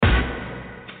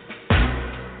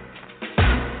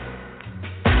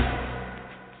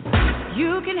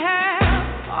You can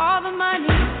have all the money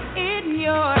in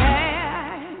your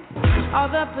hand, all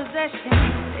the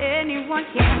possessions anyone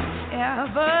can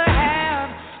ever have,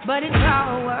 but it's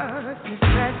all worthless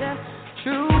treasure.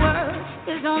 True worth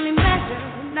is only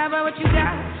measured not by what you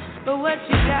got, but what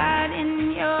you got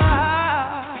in your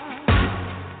heart.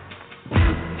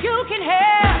 You can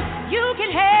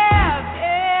have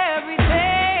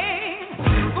everything,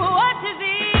 but what does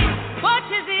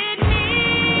it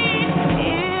mean?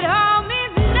 It all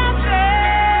means nothing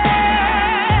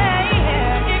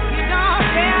if you don't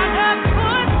stand up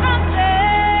for something.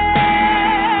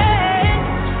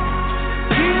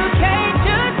 You can't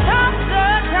just top the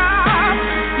top,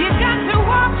 you got to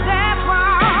walk that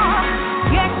walk.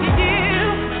 Yes, you do.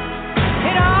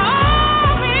 It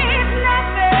all means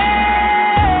nothing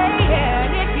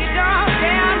if you don't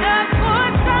stand up for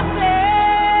something.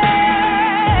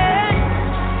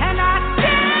 And I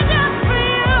stand up for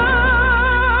you.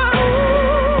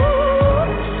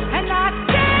 And I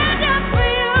stand up for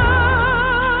you.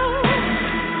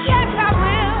 Yes, I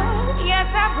will. Yes,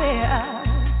 I will.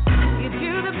 You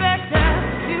do the best that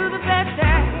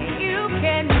you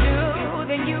can do.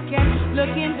 Then you can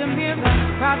look in the mirror,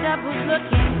 proud of who's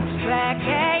looking back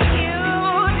at you.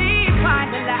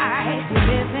 Define the life you're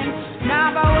living,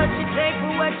 not by what you take,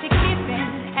 but what you're giving.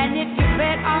 And if you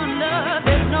bet on love,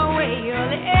 there's no way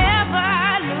you'll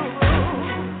ever lose.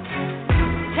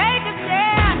 Take a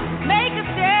stand, make a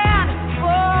stand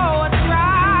for what's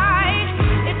right.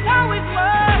 It's always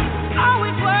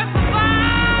worth the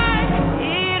fight.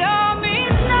 It all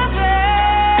means nothing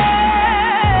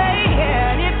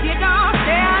if you don't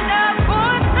stand up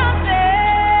for something.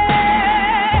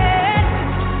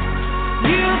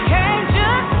 You can't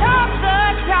just top the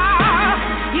top,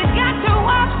 you got to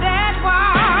walk that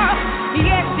walk.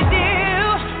 Yes, you do.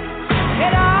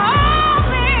 It all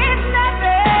means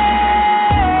nothing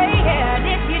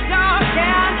if you don't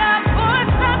stand up for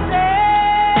something.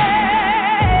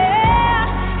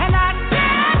 And I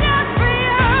stand up for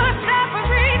you,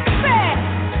 self-respect,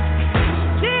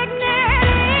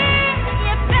 dignity.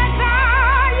 If that's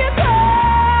all you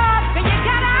got, then you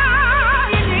got all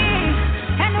you need.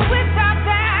 And without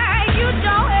that, you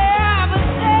don't ever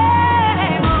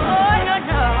say, oh,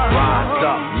 no. Rise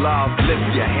up, love,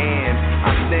 lift your hand.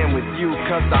 I stand with you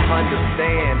cause I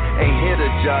understand. Ain't here to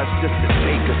judge, just to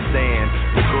take a stand.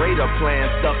 The greater plan's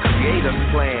the creator's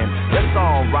plan. Let's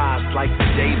all rise like the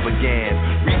day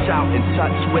began. Reach out and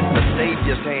touch with the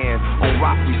Savior's hand. On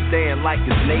rock we stand like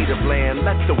his native land.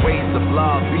 Let the ways of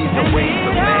love be the ways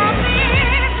of man.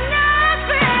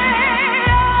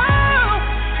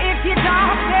 If you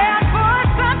don't stand for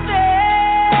something,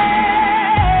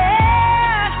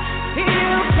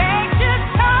 you can't just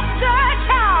talk the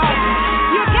talk.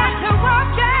 You got to walk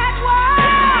that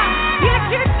walk. Yes,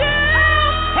 you do.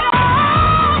 It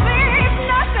all means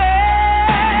nothing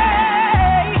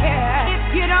if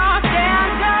you don't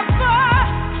stand up for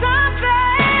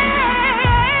something.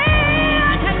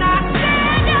 And I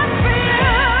stand up for you.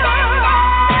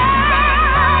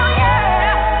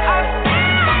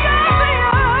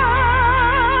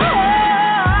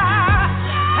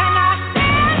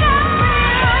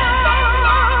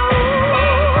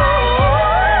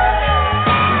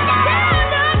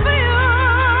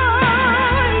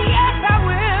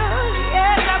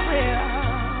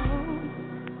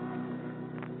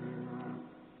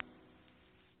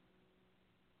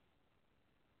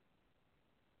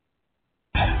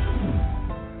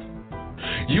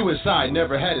 USI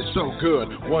never had it so good.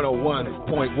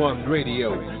 101.1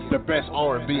 Radio, the best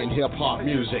R&B and hip-hop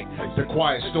music. The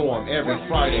Quiet Storm every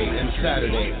Friday and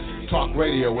Saturday. Talk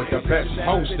radio with the best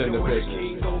host in the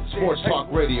business. Sports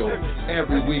Talk Radio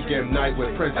every weekend night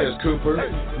with Princess Cooper.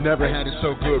 Never had it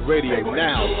so good radio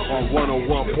now on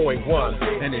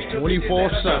 101.1, and it's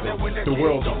 24/7. The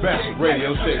world's best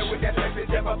radio station.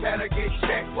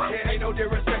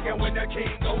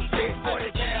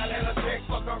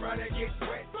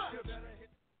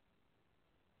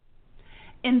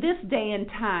 In this day and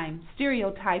time,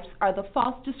 stereotypes are the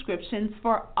false descriptions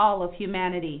for all of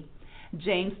humanity.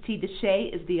 James T. DeShay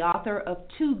is the author of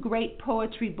 2 great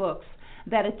poetry books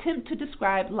that attempt to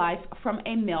describe life from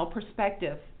a male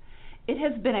perspective. It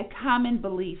has been a common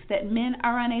belief that men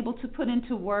are unable to put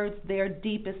into words their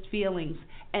deepest feelings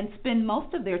and spend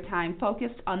most of their time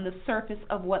focused on the surface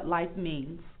of what life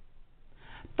means.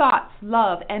 Thoughts,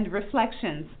 love, and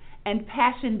reflections, and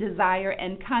passion, desire,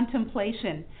 and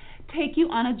contemplation take you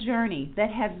on a journey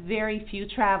that has very few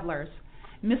travelers.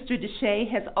 Mr. DeShay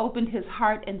has opened his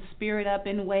heart and spirit up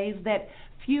in ways that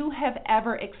few have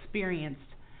ever experienced.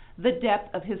 The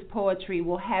depth of his poetry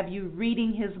will have you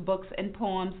reading his books and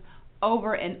poems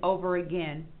over and over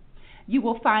again. You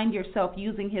will find yourself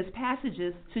using his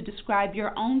passages to describe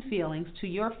your own feelings to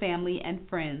your family and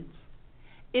friends.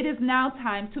 It is now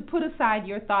time to put aside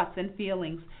your thoughts and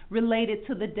feelings related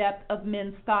to the depth of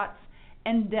men's thoughts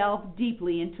and delve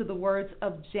deeply into the words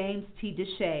of James T.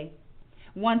 DeShay.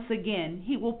 Once again,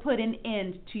 he will put an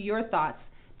end to your thoughts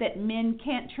that men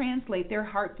can't translate their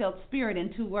heartfelt spirit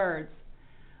into words.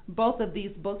 Both of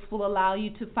these books will allow you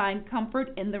to find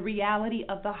comfort in the reality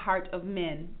of the heart of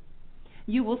men.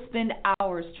 You will spend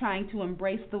hours trying to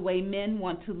embrace the way men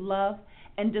want to love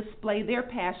and display their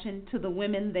passion to the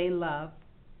women they love.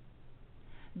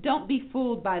 Don't be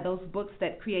fooled by those books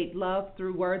that create love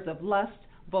through words of lust,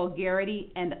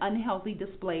 vulgarity, and unhealthy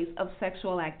displays of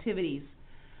sexual activities.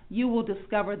 You will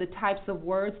discover the types of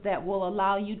words that will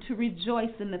allow you to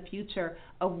rejoice in the future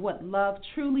of what love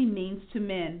truly means to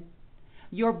men.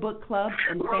 Your book clubs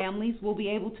and families will be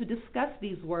able to discuss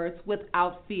these words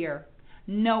without fear.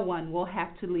 No one will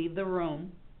have to leave the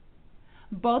room.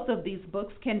 Both of these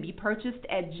books can be purchased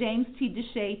at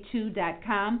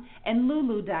jamestdeshay2.com and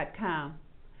lulu.com.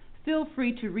 Feel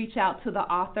free to reach out to the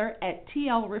author at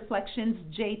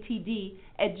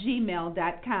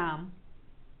tlreflectionsjtd@gmail.com.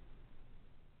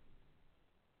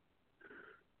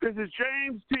 This is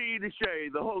James T.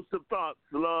 DeShay, the host of Thoughts,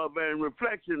 Love, and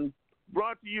Reflection,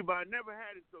 brought to you by Never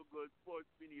Had It So Good Sports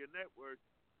Media Network.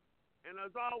 And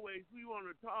as always, we want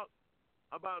to talk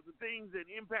about the things that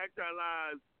impact our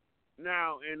lives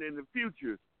now and in the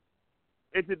future.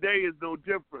 And today is no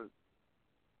different.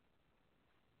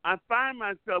 I find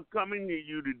myself coming to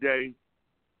you today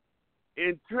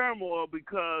in turmoil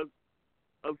because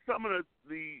of some of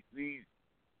the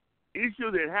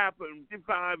issue that happened to a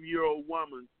 55-year-old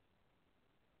woman,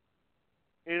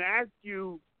 and ask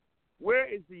you, where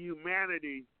is the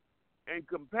humanity and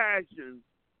compassion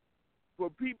for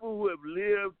people who have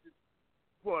lived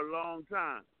for a long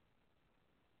time?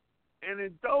 And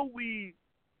as though we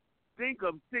think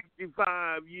of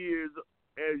 65 years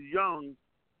as young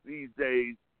these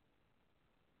days,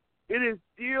 it is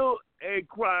still a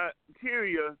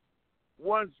criteria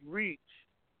once reached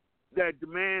that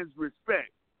demands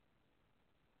respect.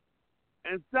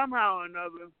 And somehow or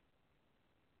another,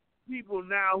 people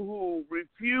now who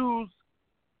refuse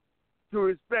to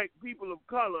respect people of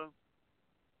color,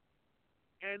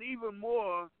 and even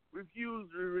more, refuse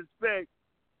to respect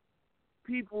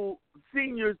people,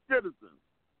 senior citizens.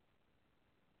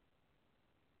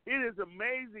 It is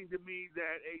amazing to me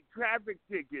that a traffic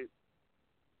ticket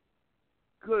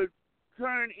could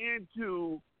turn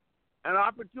into an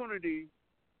opportunity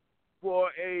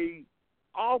for a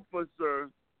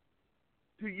officer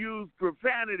to use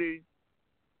profanity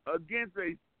against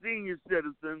a senior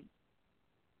citizen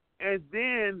and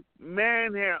then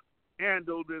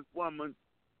manhandle this woman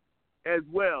as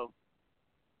well,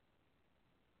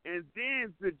 and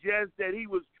then suggest that he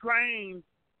was trained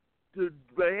to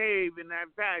behave in that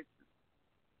fashion.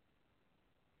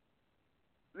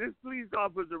 This police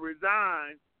officer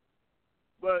resigned,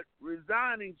 but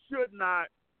resigning should not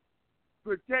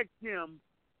protect him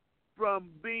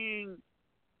from being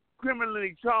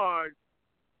criminally charged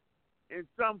in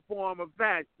some form of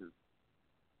fashion.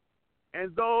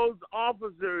 And those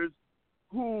officers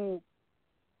who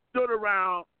stood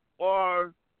around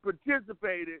or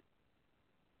participated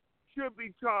should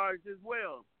be charged as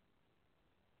well.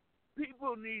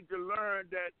 People need to learn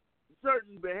that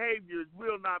certain behaviors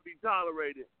will not be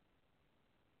tolerated.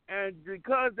 And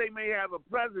because they may have a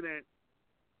president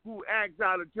who acts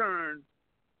out of turn,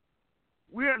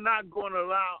 we are not going to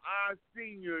allow our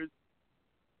seniors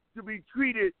to be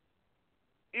treated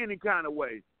any kind of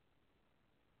way.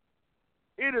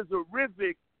 It is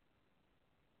horrific,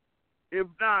 if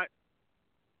not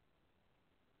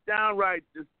downright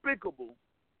despicable.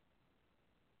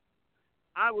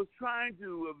 I was trying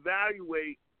to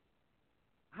evaluate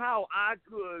how I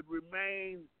could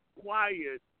remain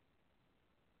quiet,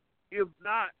 if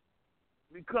not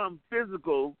become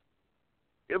physical,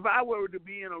 if I were to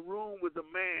be in a room with a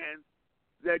man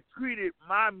that treated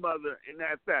my mother in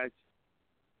that fashion.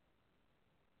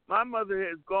 My mother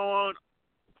has gone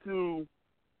to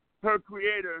her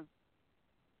creator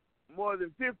more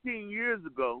than 15 years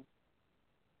ago,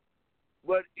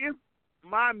 but if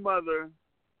my mother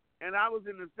and I was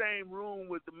in the same room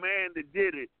with the man that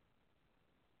did it,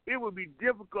 it would be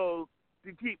difficult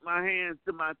to keep my hands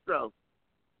to myself.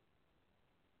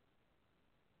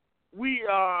 We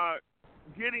are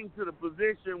getting to the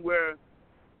position where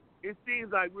it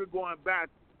seems like we're going back.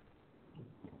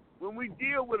 When we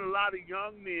deal with a lot of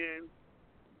young men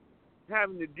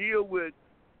having to deal with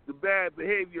the bad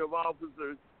behavior of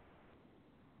officers,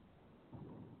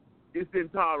 it's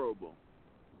intolerable.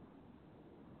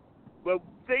 But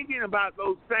thinking about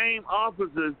those same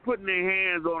officers putting their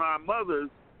hands on our mothers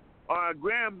or our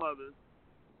grandmothers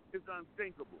is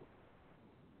unthinkable.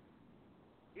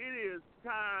 It is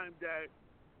time that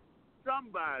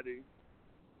somebody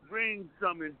brings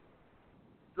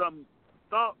some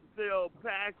thought-filled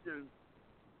passion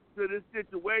to this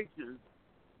situation,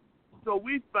 so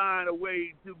we find a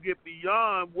way to get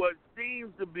beyond what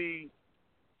seems to be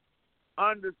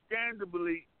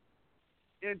understandably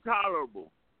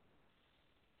intolerable.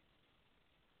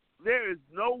 There is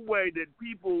no way that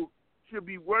people should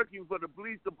be working for the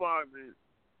police department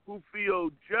who feel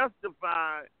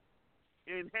justified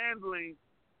in handling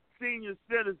senior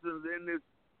citizens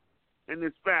in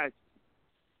this fashion.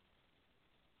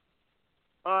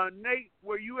 Nate,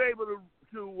 were you able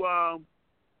to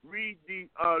read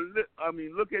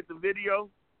look at the video?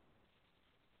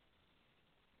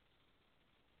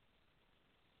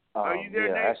 Are you there,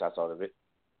 yeah, Nate? actually, I saw the video.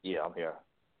 Yeah, I'm here.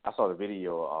 I saw the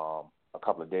video a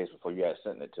couple of days before you had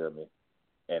sent it to me,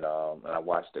 and I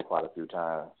watched it quite a few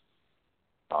times.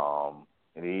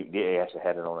 And they actually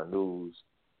had it on the news,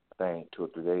 I think 2 or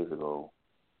 3 days ago.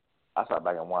 I sat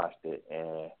back and watched it,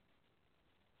 and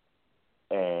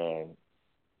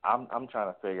I'm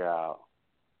trying to figure out.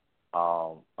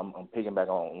 I'm picking back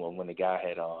on when the guy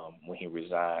had when he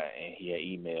resigned and he had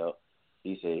emailed.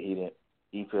 He said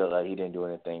he felt like he didn't do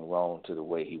anything wrong to the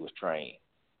way he was trained,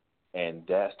 and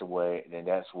that's the way. And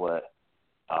that's what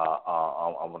I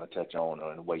want to touch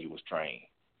on the way he was trained.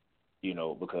 You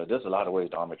know, because there's a lot of ways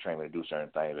the Army trained me to do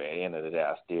certain things, but at the end of the day,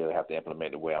 I still have to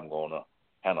implement the way I'm going to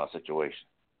handle a situation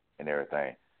and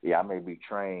everything. Yeah, I may be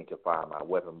trained to fire my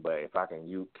weapon, but if I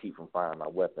can keep from firing my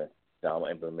weapon, then I'm going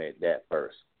to implement that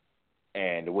first.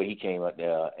 And the way he came up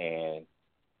there, and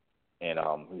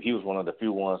he was one of the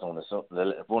few ones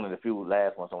one of the few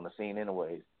last ones on the scene.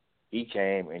 Anyways, he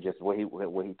came and just what he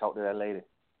talked to that lady,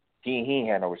 he ain't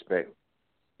had no respect,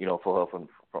 you know, for her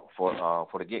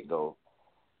for the get go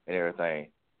and everything.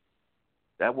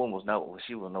 That woman was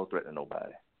no threat to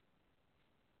nobody.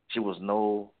 She was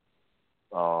no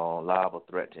liable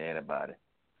threat to anybody.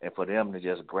 And for them to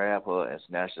just grab her and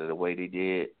snatch her the way they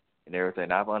did and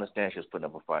everything, I understand she was putting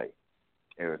up a fight,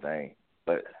 everything.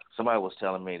 But somebody was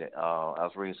telling me that I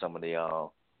was reading some of the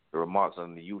remarks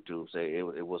on the YouTube say it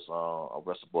was a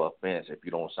arrestable offense if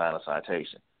you don't sign a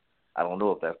citation. I don't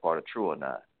know if that's part of true or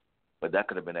not, but that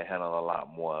could have been handled a lot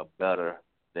more better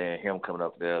than him coming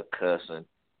up there cussing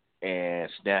and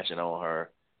snatching on her.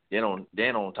 Then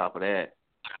on top of that,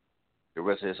 the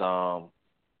rest of his full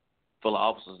of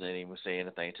officers didn't even say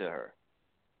anything to her.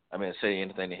 I mean, say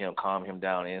anything to him, calm him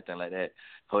down, anything like that.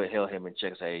 Held him in check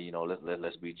and say, you know,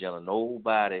 let's be gentle.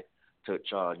 Nobody took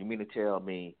charge. You mean to tell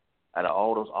me, out of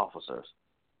all those officers,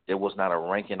 there was not a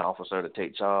ranking officer to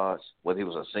take charge, whether he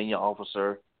was a senior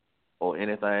officer or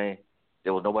anything?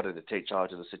 There was nobody to take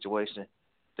charge of the situation.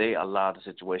 They allowed the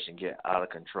situation to get out of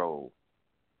control.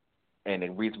 And the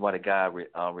reason why the guy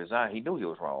resigned, he knew he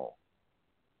was wrong.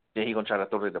 Then he gonna try to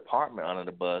throw the department under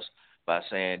the bus by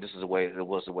saying this is the way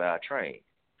I trained.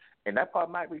 And that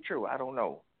part might be true. I don't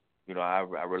know. You know, I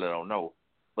really don't know.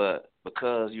 But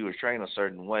because you were trained a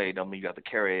certain way, don't mean you have to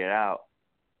carry it out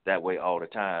that way all the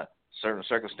time. Certain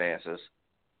circumstances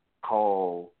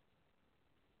call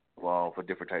for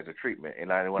different types of treatment. And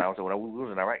when we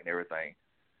was in Iraq and everything,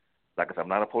 like I said, I'm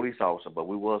not a police officer, but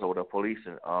we was over the police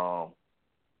and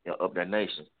up that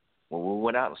nation. When we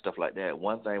went out and stuff like that,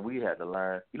 one thing we had to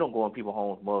learn: you don't go in people's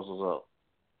homes muzzles up.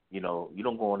 You know, you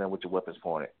don't go in there with your weapons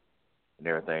pointed and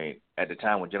everything. At the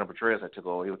time when General Petraeus had took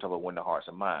over, he was talking about winning the hearts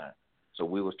and minds. So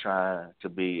we was trying to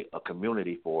be a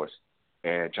community force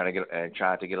and trying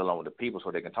to get along with the people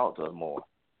so they can talk to us more.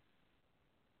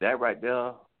 That right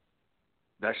there,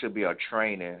 that should be a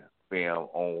training film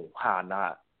on how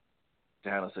not to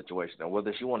handle a situation. And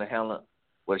whether she want to handle it,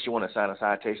 whether she want to sign a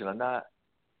citation or not,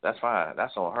 that's fine.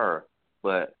 That's on her.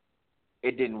 But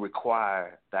it didn't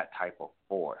require that type of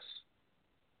force.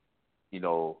 You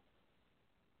know,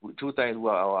 two things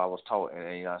I was taught in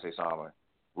the United States Army: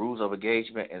 rules of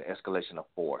engagement and escalation of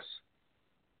force.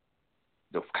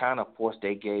 The kind of force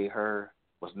they gave her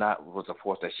was the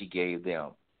force that she gave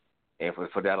them. And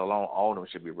for that alone, all of them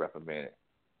should be reprimanded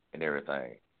and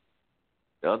everything.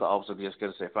 The other officer just could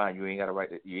have said, fine, you ain't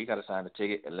got to sign the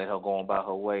ticket and let her go on by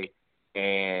her way,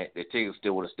 and the ticket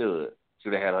still would have stood. She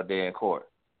would have had her day in court.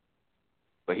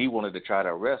 But he wanted to try to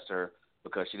arrest her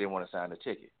because she didn't want to sign the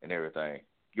ticket and everything.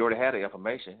 You already had the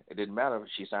information. It didn't matter if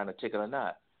she signed the ticket or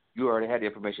not. You already had the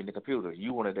information in the computer.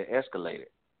 You wanted to escalate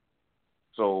it.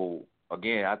 So,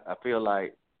 again, I feel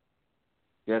like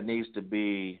these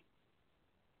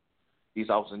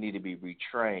officers need to be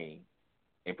retrained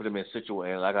and put them in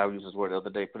situations, like I used this word the other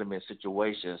day, put them in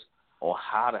situations on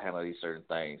how to handle these certain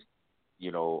things.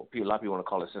 You know, a lot of people want to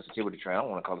call it sensitivity training. I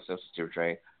don't want to call it sensitivity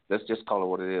training. Let's just call it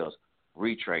what it is,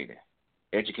 retraining.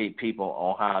 Educate people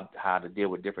on how to deal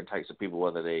with different types of people,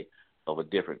 whether they of a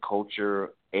different culture,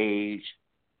 age,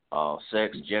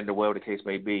 sex, gender, whatever the case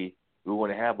may be. We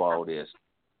want to have all this.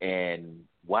 And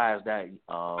why is that?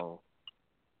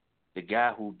 The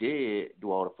guy who did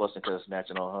do all the fussing and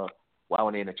snatching on her, why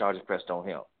weren't the charges pressed on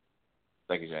him?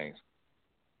 Thank you, James.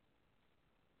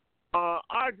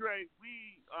 Andre,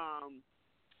 we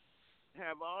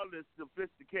have all this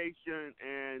sophistication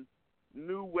and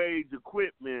new wage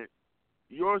equipment.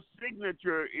 Your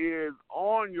signature is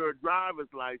on your driver's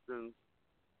license.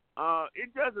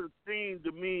 It doesn't seem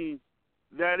to me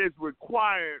that it's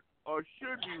required or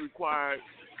should be required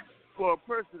for a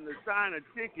person to sign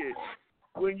a ticket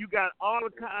when you got all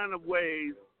the kind of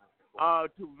ways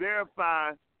to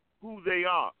verify who they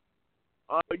are.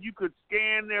 You could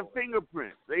scan their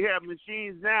fingerprints. They have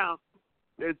machines now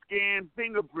that scan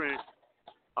fingerprints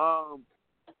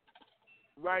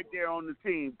right there on the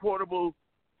scene, portable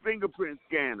fingerprint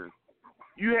scanners.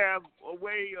 You have a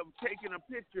way of taking a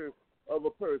picture of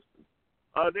a person.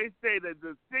 They say that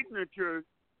the signature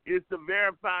is to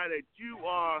verify that you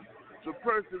are the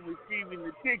person receiving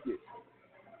the ticket.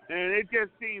 And it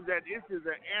just seems that this is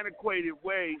an antiquated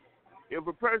way. If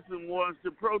a person wants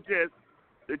to protest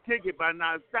the ticket by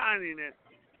not signing it,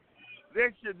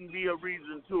 there shouldn't be a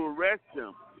reason to arrest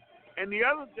them. And the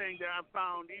other thing that I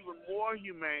found even more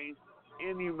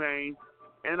inhumane,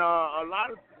 and a lot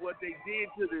of what they did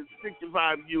to this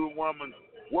 65-year-old woman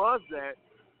was that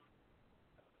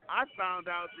I found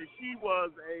out that she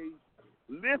was a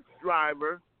Lyft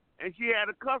driver and she had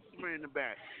a customer in the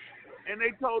back. And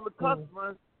they told the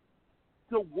customer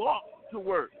to walk to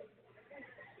work.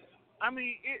 I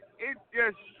mean, it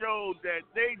just showed that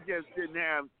they just didn't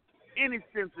have any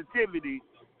sensitivity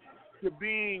to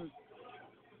being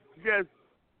just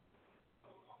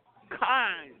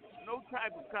kind, no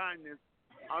type of kindness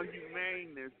or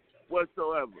humaneness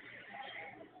whatsoever.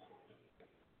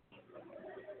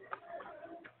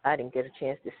 I didn't get a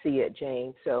chance to see it,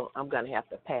 James, so I'm going to have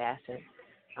to pass, and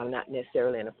I'm not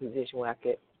necessarily in a position where I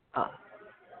could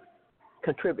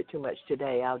contribute too much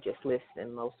today. I'll just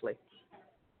listen mostly.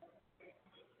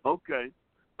 Okay.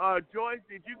 Joyce,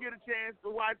 did you get a chance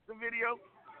to watch the video?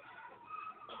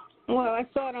 Well, I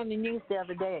saw it on the news the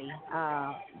other day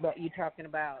that you're talking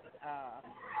about.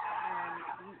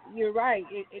 And you're right.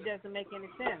 It doesn't make any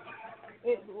sense.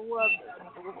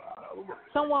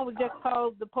 Someone was just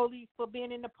called the police for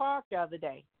being in the park the other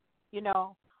day. You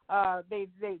know, they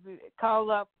called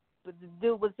up. The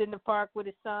dude was in the park with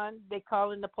his son. They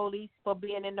called in the police for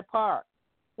being in the park.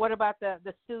 What about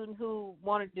the student who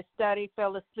wanted to study,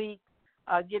 fell asleep,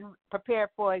 getting prepared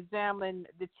for an exam, and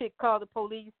the chick called the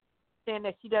police saying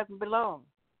that she doesn't belong?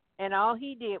 And all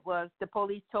he did was the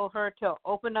police told her to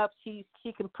open up. She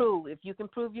can prove. If you can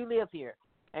prove you live here.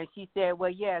 And she said, well,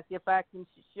 yes, if I can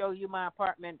show you my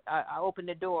apartment, I open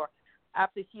the door.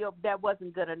 After she opened, that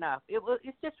wasn't good enough.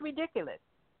 It's just ridiculous.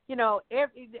 You know,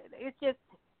 it's just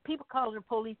people calling the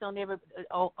police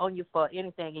on you for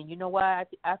anything. And you know why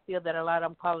I feel that a lot of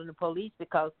them calling the police?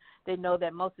 Because they know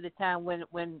that most of the time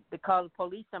when they call the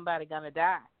police, somebody's going to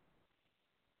die.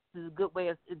 This is a good way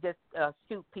of just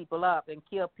shoot people up and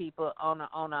kill people on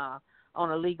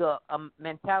a legal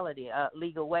mentality,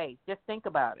 legal way. Just think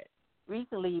about it.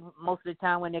 Recently, most of the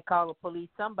time when they call the police,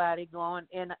 somebody going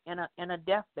in a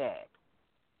death bag.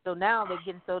 So now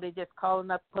they just calling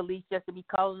up police just to be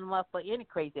calling them up for any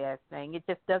crazy ass thing. It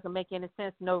just doesn't make any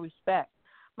sense. No respect.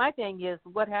 My thing is,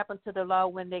 what happened to the law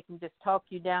when they can just talk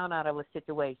you down out of a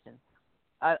situation?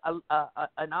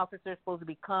 An officer is supposed to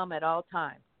be calm at all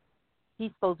times.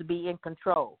 He's supposed to be in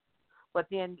control. But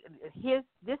then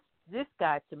this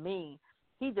guy, to me,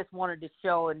 he just wanted to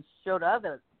show the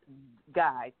other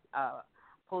guys,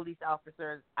 police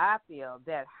officers, I feel,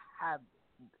 that how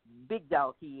big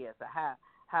dog he is, or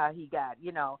how he got,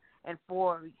 you know, and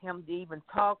for him to even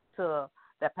talk to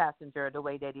the passenger the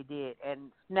way that he did and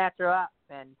snatch her up,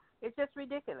 and it's just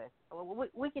ridiculous.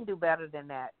 We can do better than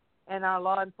that, and our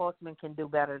law enforcement can do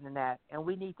better than that, and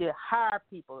we need to hire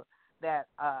people that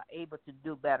are able to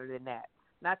do better than that.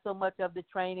 Not so much of the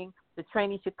training. The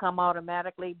training should come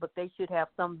automatically, but they should have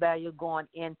some value going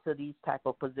into these type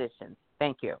of positions.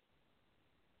 Thank you.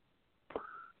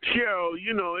 Cheryl,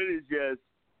 you know, it is just,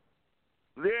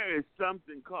 there is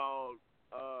something called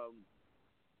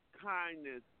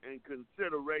kindness and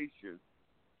consideration.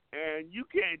 And you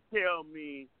can't tell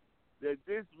me that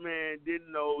this man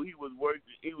didn't know he was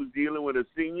dealing with a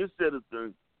senior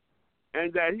citizen,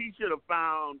 and that he should have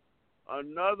found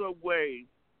another way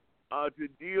to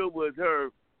deal with her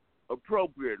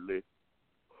appropriately.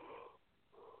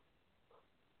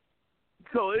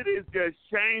 So it is just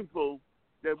shameful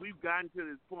that we've gotten to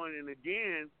this point, and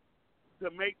again, to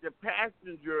make the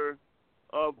passenger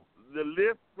of the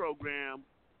Lyft program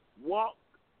walk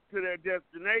to their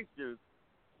destinations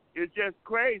is just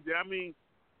crazy. I mean,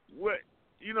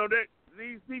 that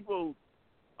these people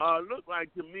look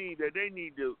like to me that they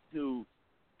need to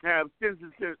have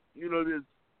sensitive, this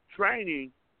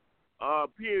training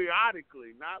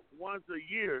periodically, not once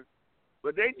a year,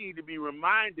 but they need to be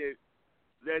reminded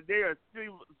that they are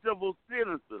civil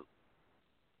citizens,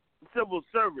 civil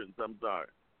servants. I'm sorry.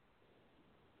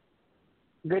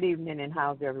 Good evening, and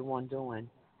how's everyone doing?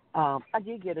 I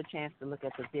did get a chance to look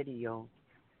at the video,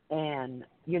 and,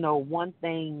 one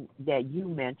thing that you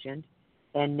mentioned,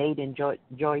 and Nate and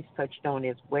Joyce touched on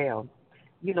as well,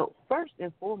 first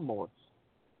and foremost,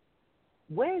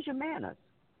 where's your manners?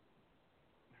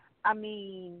 I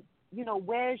mean,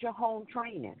 where's your home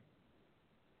training?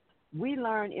 We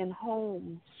learn in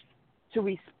homes to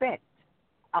respect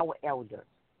our elders.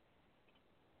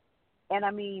 And,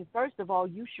 I mean, first of all,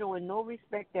 you showing no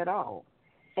respect at all.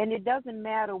 And it doesn't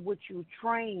matter what you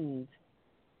trained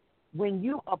when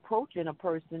you approaching a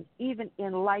person, even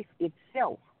in life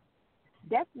itself.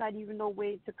 That's not even no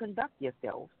way to conduct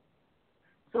yourself.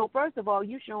 So, first of all,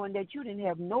 you showing that you didn't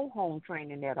have no home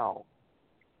training at all.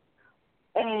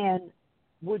 And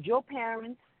would your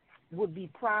parents would be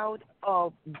proud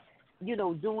of,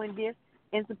 doing this?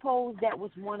 And suppose that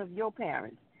was one of your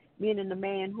parents, meaning the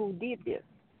man who did this.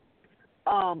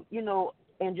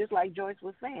 And just like Joyce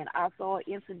was saying, I saw an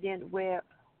incident where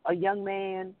a young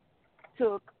man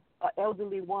took an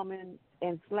elderly woman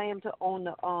and slammed her on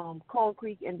the Cold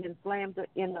Creek and then slammed her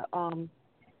in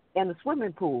the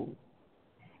swimming pool.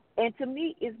 And to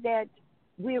me, is that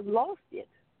we've lost it.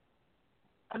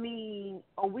 I mean,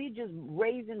 are we just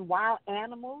raising wild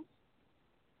animals?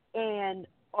 And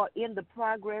in the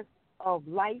progress of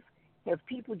life, have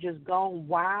people just gone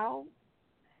wild?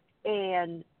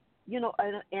 And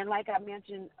and like I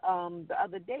mentioned the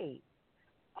other day,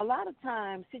 a lot of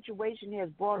times situation has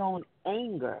brought on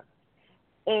anger,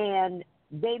 and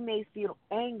they may feel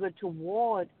anger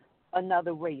toward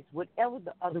another race, whatever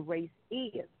the other race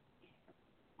is,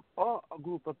 or a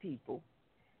group of people,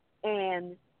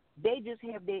 and they just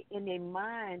have in their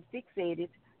mind fixated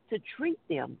to treat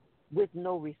them with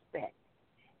no respect.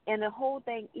 And the whole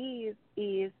thing is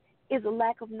a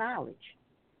lack of knowledge.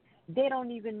 They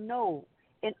don't even know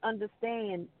and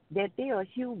understand that they are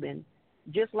human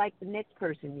just like the next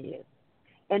person is,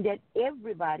 and that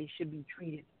everybody should be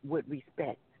treated with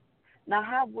respect. Now,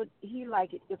 how would he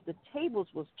like it if the tables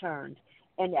was turned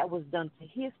and that was done to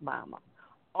his mama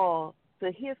or to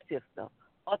his sister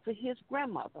or to his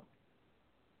grandmother?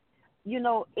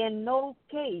 In no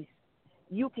case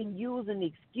you can use an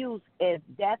excuse as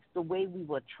that's the way we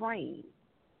were trained.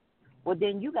 Well,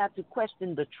 then you got to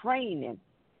question the training,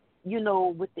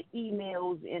 with the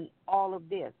emails and all of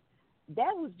this.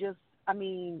 That was just,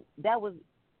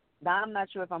 now I'm not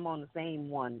sure if I'm on the same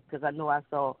one, because I know I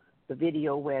saw the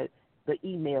video where the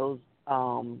emails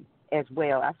as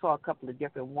well. I saw a couple of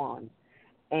different ones.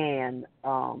 And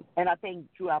I think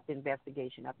throughout the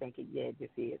investigation, I think this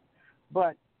is.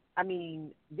 But,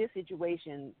 this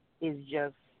situation is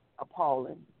just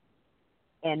appalling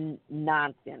and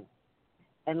nonsense.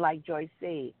 And like Joyce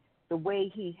said, the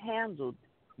way he handled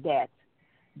that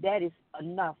is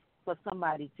enough for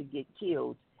somebody to get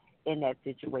killed in that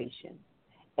situation.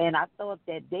 And I thought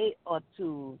that they ought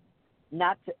to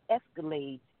not to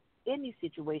escalate any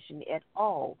situation at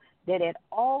all, that at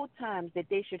all times that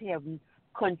they should have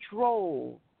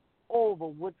control over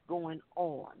what's going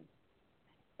on.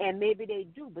 And maybe they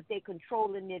do, but they're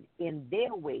controlling it in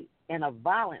their way, in a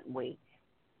violent way,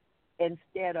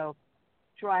 instead of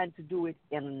trying to do it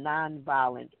in a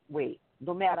nonviolent way.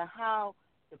 No matter how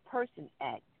the person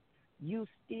acts, you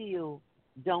still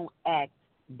don't act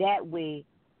that way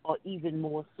or even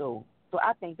more so. So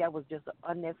I think that was just an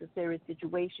unnecessary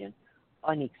situation,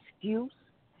 an excuse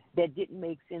that didn't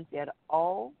make sense at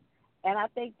all. And I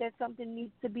think that something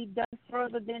needs to be done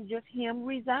further than just him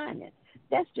resigning.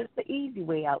 That's just the easy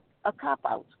way out, a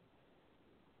cop-out.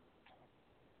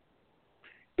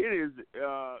 It is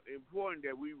important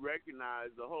that we recognize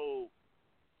the whole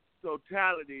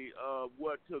totality of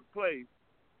what took place.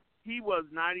 He was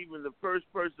not even the first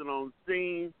person on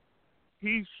scene.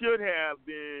 He should have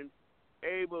been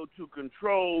able to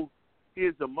control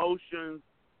his emotions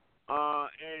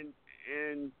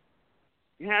and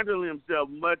handle himself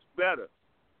much better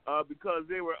because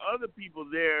there were other people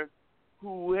there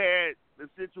who had the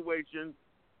situation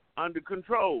under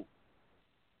control.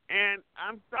 And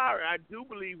I'm sorry, I do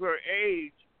believe her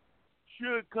age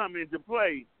should come into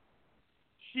play.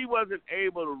 She wasn't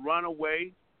able to run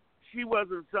away. She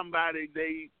wasn't somebody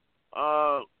they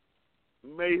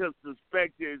may have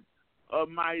suspected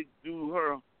might do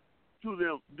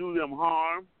them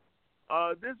harm.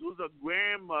 This was a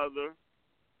grandmother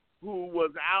who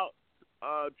was out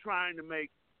trying to make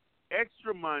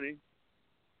extra money,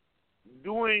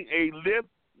 doing a lift,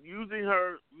 using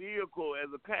her vehicle as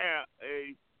a cab,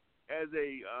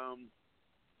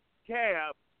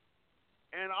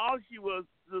 and all she was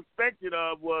suspected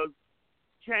of was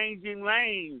changing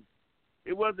lanes.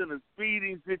 It wasn't a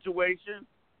speeding situation.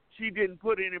 She didn't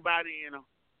put anybody in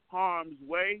harm's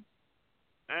way.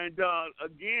 And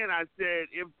again, I said,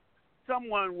 if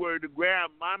someone were to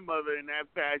grab my mother in that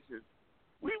fashion,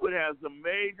 we would have some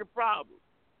major problems.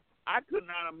 I could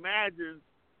not imagine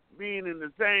being in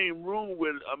the same room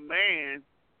with a man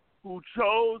who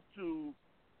chose to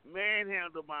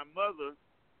manhandle my mother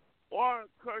or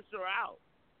curse her out,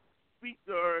 speak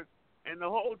to her, and the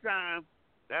whole time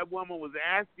that woman was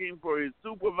asking for his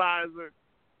supervisor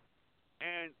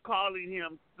and calling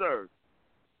him sir.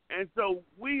 And so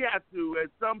we have to, at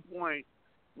some point,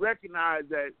 recognize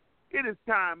that it is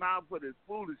time out for this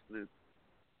foolishness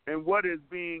and what is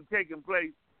being taken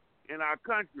place in our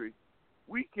country.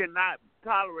 We cannot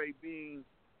tolerate being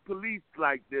policed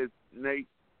like this, Nate.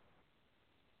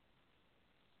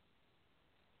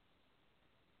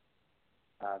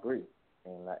 I agree.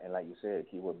 And like you said,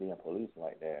 keep with being policed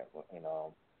like that.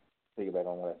 Piggyback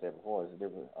on what I said before, it's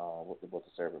different what they're supposed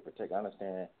to serve and protect. I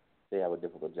understand they have a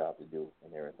difficult job to do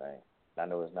and everything. I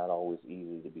know it's not always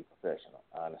easy to be professional.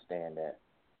 I understand that.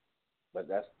 But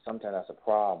sometimes that's a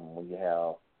problem when you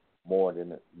have more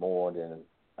than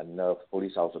enough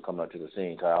police officers coming up to the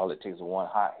scene, because all it takes is one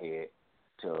hothead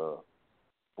for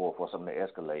something to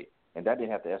escalate. And that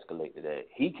didn't have to escalate today.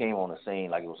 He came on the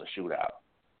scene like it was a shootout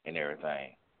and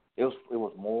everything. It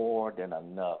was more than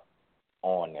enough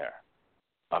on there.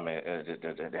 I mean,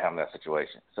 to have that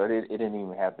situation. So it didn't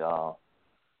even have to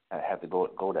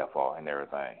go that far and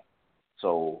everything.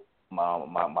 So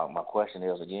my question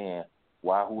is again,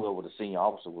 why whoever the senior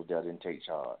officer was there didn't take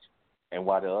charge, and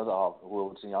why the other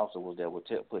whoever the senior officer was there would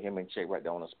put him in check right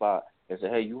there on the spot and say,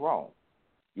 hey, you wrong,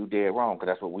 you dead wrong, because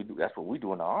that's what we do. That's what we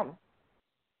do in the Army.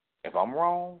 If I'm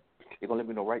wrong, they're gonna let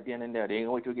me know right then and there. They ain't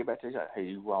gonna wait till we get back to the job. Hey,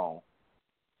 you wrong.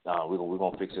 We're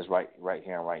gonna fix this right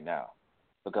here and right now.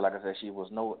 Because like I said, she was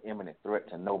no imminent threat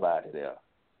to nobody there.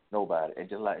 Nobody. And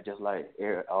just like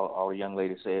all the young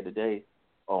ladies said today,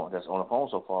 that's on the phone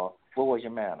so far, where was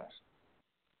your manners?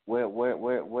 Where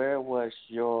was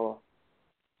your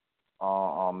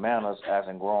manners as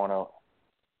in growing up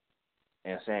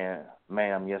and saying,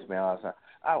 ma'am, yes, ma'am.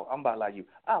 I'm about like you.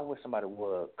 I wish somebody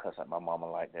would cuss at my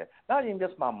mama like that. Not even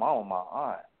just my mama, my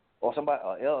aunt, or somebody,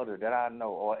 an elder that I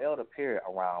know, or an elder period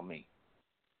around me.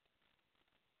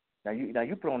 Now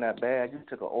you put on that badge, you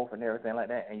took an oath and everything like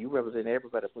that, and you represent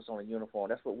everybody that puts on a uniform.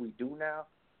 That's what we do now.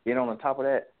 Then on top of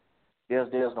that,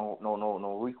 there's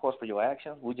no recourse for your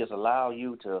actions. We just allow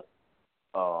you to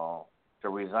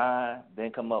resign,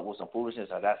 then come up with some foolishness.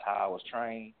 That's how I was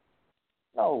trained.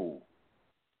 No,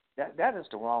 that is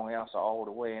the wrong answer all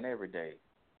the way and every day.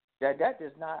 That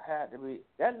does not have to be.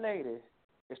 That lady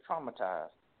is traumatized.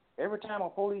 Every time a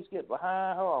police get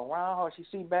behind her or around her, she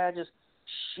see badges,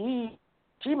 she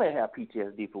may have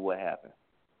PTSD for what happened.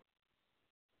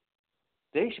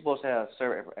 They supposed to have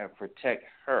serve and protect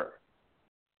her,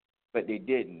 but they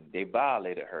didn't. They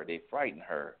violated her. They frightened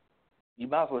her. You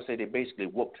might as well say they basically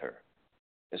whooped her,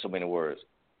 in so many words.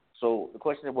 So the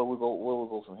question is, where we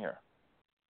go from here?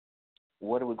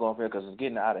 Where do we go from here? Because it's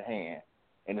getting out of hand,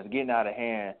 and it's getting out of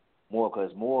hand more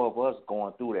because more of us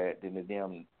going through that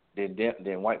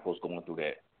than white folks going through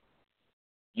that.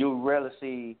 You rarely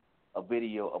see a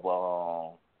video of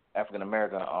African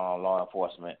American law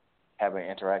enforcement having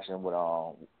interaction with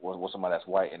somebody that's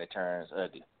white and it turns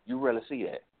ugly. You rarely see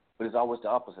that, but it's always the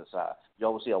opposite side. You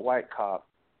always see a white cop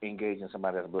engaging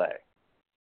somebody that's black.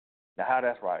 Now, how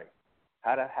that's right?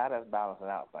 How that's balancing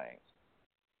out things?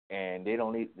 And they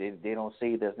don't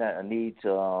see there's not a need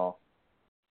to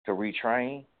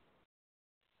retrain.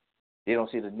 They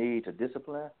don't see the need to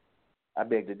discipline. I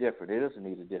beg to differ. There is a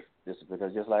need to discipline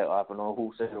because just like I don't know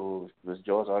who said it was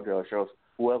George Andre or Charles,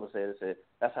 whoever said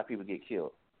that's how people get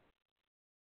killed.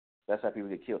 That's how people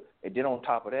get killed. And then on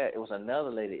top of that, it was another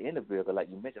lady in the vehicle, like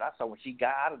you mentioned. I saw when she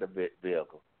got out of the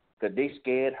vehicle because they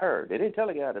scared her. They didn't tell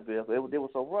her to get out of the vehicle. They were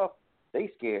so rough. They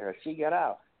scared her. She got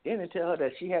out. Then they tell her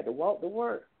that she had to walk to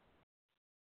work.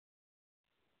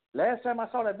 Last time I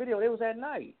saw that video, it was at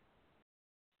night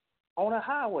on a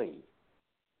highway.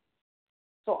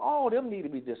 So all of them need to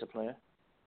be disciplined.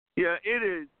 Yeah, it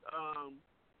is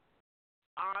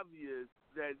obvious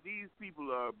that these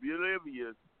people are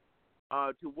oblivious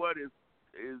to what is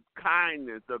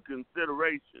kindness or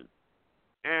consideration.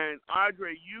 And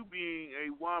Audrey, you being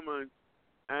a woman,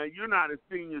 and you're not a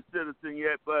senior citizen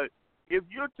yet, but if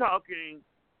you're talking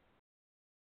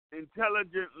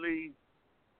intelligently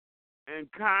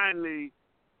and kindly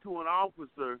to an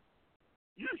officer,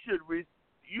 you should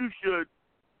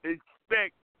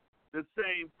expect the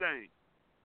same thing.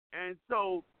 And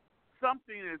so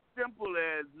something as simple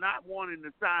as not wanting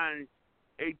to sign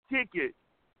a ticket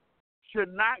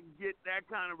should not get that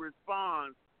kind of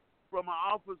response from an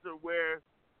officer where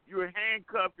you're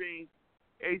handcuffing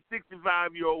a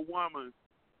 65-year-old woman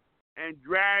and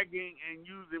dragging and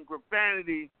using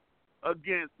profanity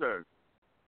against her.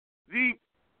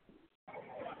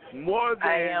 More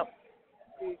than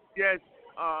just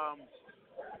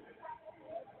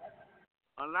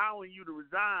allowing you to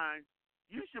resign,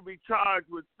 you should be charged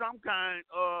with some kind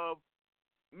of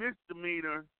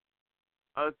misdemeanor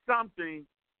or something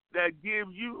that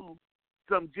gives you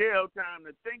some jail time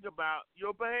to think about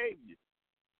your behavior.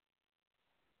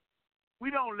 We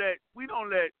don't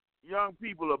let young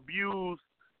people abuse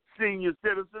senior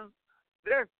citizens.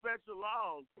 There are special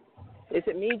laws. Is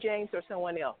it me, James, or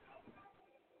someone else?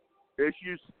 It's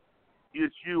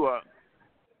you,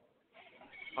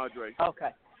 Audrey.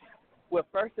 Okay. Well,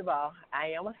 first of all, I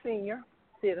am a senior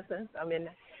citizen. I'm in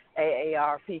the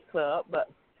AARP club, but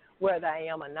whether I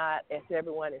am or not, as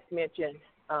everyone has mentioned,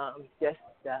 just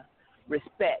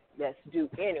respect that's due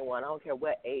anyone. I don't care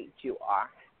what age you are.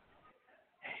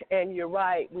 And you're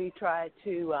right. We try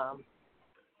to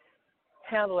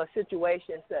handle a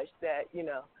situation such that,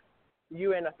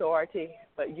 you're in authority,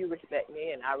 but you respect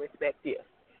me and I respect you.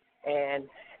 And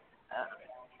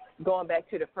going back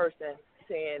to the person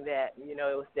saying that,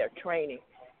 it was their training,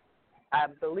 I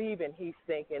believe he's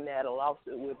thinking that a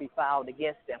lawsuit will be filed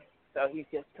against him. So he's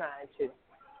just trying to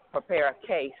prepare a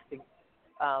case, to,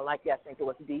 like I think it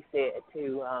was D said,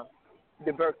 to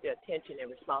divert the attention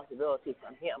and responsibility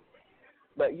from him.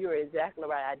 But you're exactly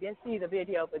right. I didn't see the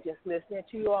video, but just listening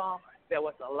to you all, there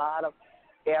was a lot of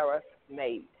errors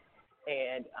made.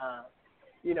 And,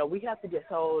 we have to just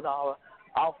hold our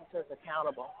officers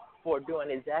accountable for doing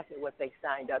exactly what they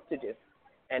signed up to do,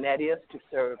 and that is to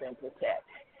serve and protect.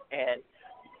 And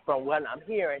from what I'm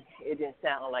hearing, it didn't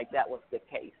sound like that was the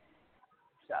case.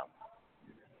 So,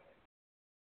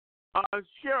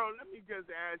 Cheryl, let me just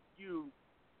ask you: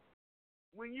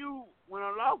 when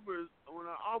an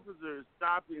officer is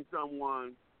stopping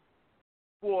someone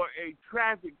for a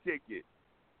traffic ticket,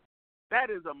 that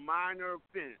is a minor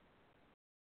offense,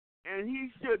 and he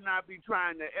should not be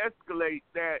trying to escalate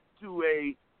that to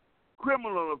a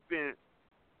criminal offense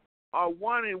or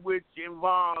one in which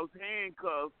involves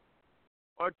handcuffs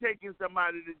or taking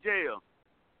somebody to jail.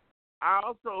 I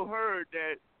also heard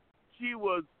that she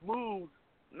was moved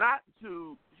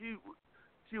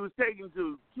she was taken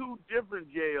to 2 different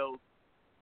jails.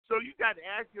 So you got to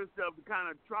ask yourself the kind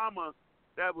of trauma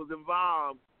that was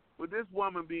involved with this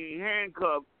woman being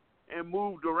handcuffed and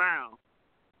moved around.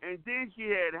 And then she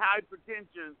had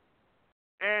hypertension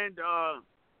and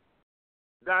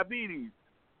diabetes.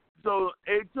 So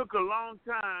it took a long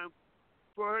time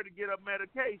for her to get her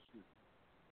medication.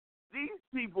 These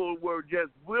people were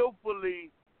just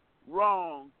willfully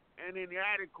wrong and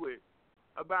inadequate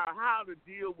about how to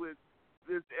deal with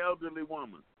this elderly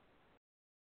woman.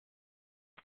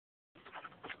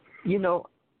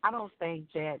 I don't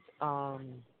think that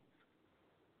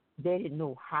they didn't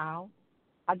know how.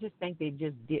 I just think they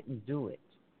just didn't do it.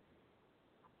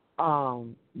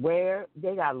 Where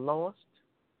they got lost,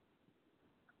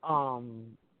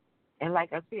 and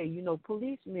like I said,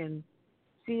 policemen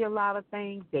see a lot of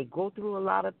things. They go through a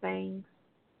lot of things.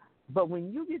 But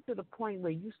when you get to the point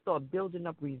where you start building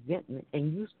up resentment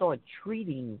and you start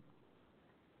treating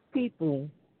people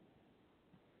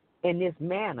in this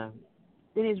manner,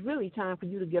 then it's really time for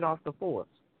you to get off the force.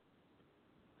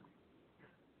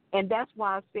 And that's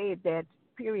why I said that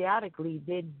periodically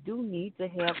they do need to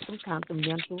have some kind of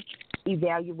mental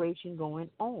evaluation going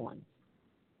on.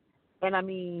 And I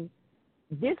mean,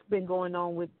 this been going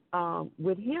on with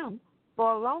him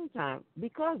for a long time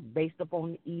because based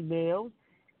upon the emails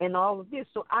and all of this.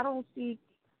 So I don't see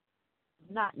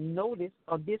not noticed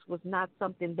or this was not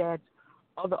something that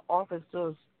other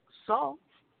officers saw.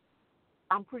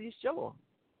 I'm pretty sure.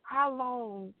 How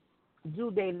long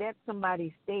do they let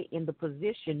somebody stay in the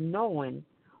position knowing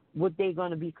what they're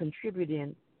going to be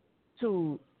contributing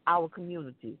to our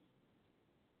community?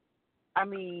 I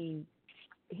mean,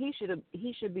 he should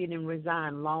have been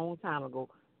resigned long time ago,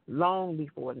 long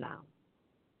before now.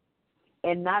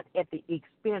 and not at the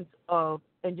expense of,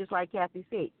 and just like Kathy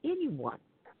said, anyone.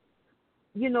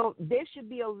 There should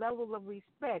be a level of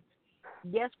respect,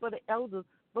 yes, for the elders,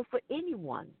 but for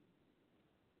anyone,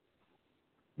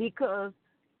 because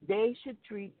they should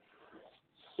treat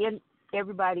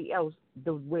everybody else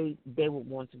the way they would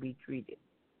want to be treated.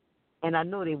 And I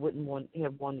know they wouldn't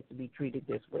have wanted to be treated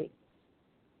this way.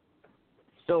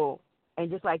 So, and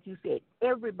just like you said,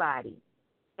 everybody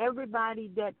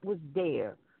that was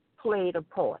there played a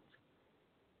part.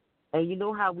 And you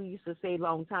know how we used to say a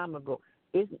long time ago,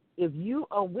 if you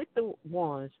are with the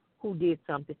ones who did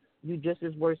something, you're just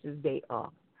as worse as they are.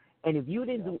 And if you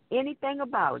didn't do anything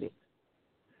about it,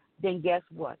 then guess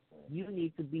what? You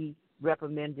need to be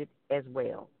reprimanded as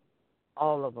well.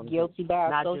 All of them. Guilty by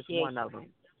not association. Just one of them.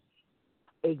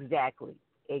 Exactly.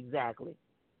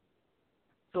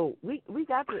 So we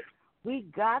got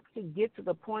to get to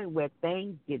the point where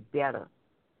things get better,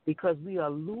 because we are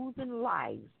losing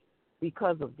lives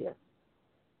because of this.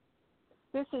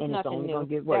 This is and nothing new.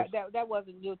 Get worse. That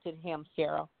wasn't new to him,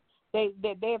 Cheryl. They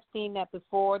have seen that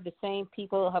before. The same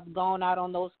people have gone out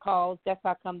on those calls. That's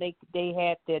how come they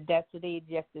had the audacity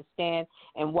just to stand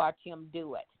and watch him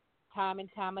do it, time and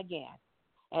time again.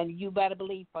 And you better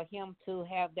believe for him to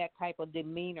have that type of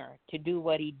demeanor to do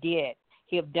what he did,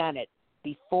 he have done it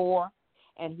before,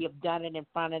 and he have done it in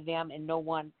front of them, and no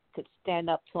one could stand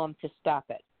up to him to stop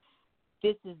it.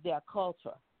 This is their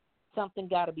culture. Something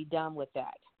got to be done with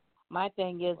that. My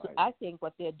thing is, right. I think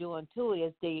what they're doing, too,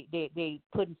 is they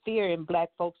putting fear in black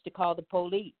folks to call the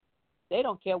police. They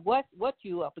don't care what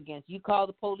you up against. You call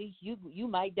the police, you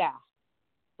might die.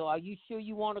 So are you sure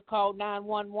you want to call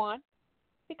 911?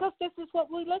 Because this is what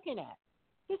we're looking at.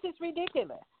 This is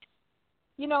ridiculous.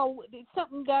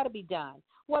 Something got to be done.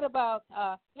 What about,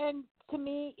 and to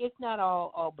me, it's not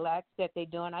all blacks that they're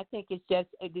doing. I think it's just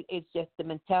the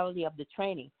mentality of the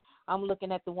training. I'm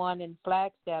looking at the one in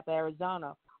Flagstaff,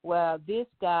 Arizona, where this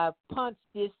guy punched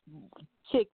this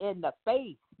chick in the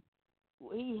face.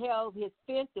 He held his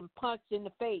fist and punched in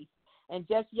the face. And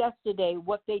just yesterday,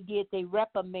 what they did, they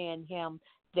reprimand him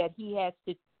that he has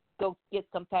to go get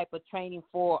some type of training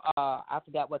for, I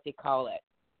forgot what they call it,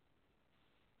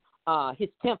 his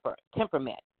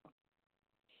temperament.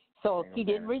 So he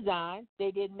didn't resign.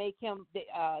 They didn't make him.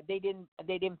 They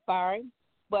didn't fire him.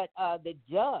 But the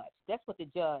judge, that's what the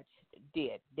judge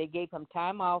did. They gave him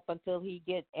time off until he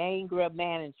get anger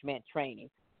management training.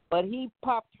 But he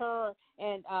popped her,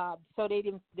 and so they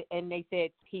didn't. And they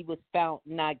said he was found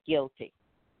not guilty.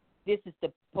 This is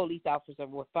the police officer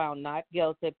was found not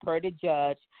guilty per the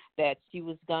judge, that she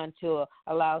was going to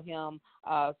allow him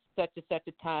such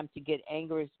a time to get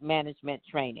anger management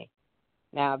training.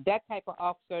 Now, that type of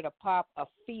officer to pop a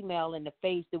female in the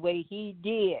face the way he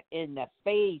did in the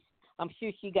face, I'm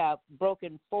sure she got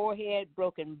broken forehead,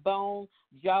 broken bone,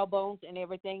 jawbones, and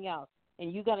everything else.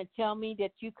 And you're going to tell me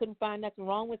that you couldn't find nothing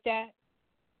wrong with that?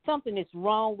 Something is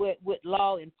wrong with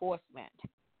law enforcement.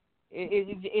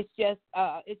 It's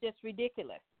just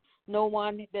ridiculous. No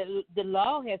one, the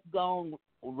law has gone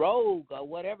rogue or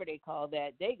whatever they call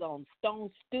that. They gone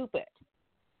stone stupid.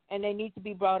 And they need to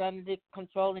be brought under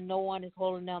control, and no one is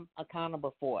holding them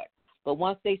accountable for it. But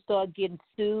once they start getting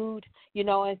sued,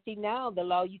 and see now the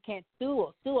law, you can't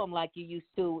sue them like you used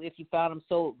to if you found them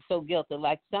so guilty,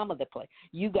 like some of the place.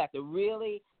 You got to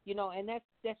really, and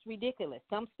that's ridiculous.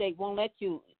 Some state won't let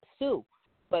you sue.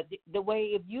 But the way,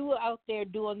 if you out there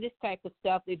doing this type of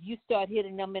stuff, if you start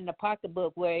hitting them in the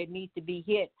pocketbook where it needs to be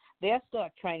hit, they'll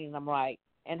start training them right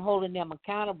and holding them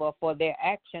accountable for their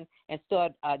action and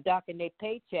start docking their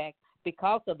paycheck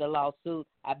because of the lawsuit.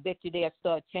 I bet you they'll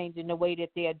start changing the way that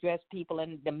they address people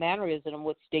and the mannerism in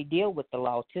which they deal with the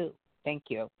law, too. Thank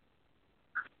you.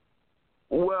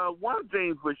 Well, one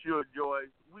thing for sure,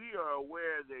 Joyce, we are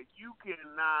aware that you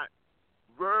cannot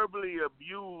verbally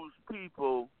abuse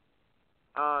people.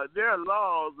 There are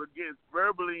laws against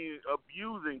verbally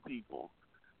abusing people,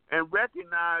 and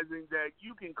recognizing that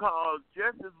you can cause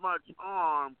just as much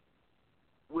harm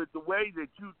with the way that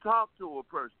you talk to a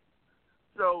person.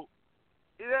 So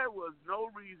there was no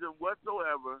reason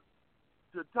whatsoever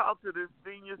to talk to this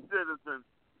senior citizen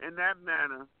in that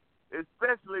manner,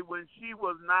 especially when she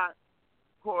was not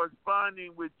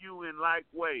corresponding with you in like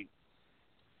way.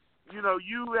 You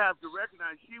have to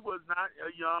recognize she was not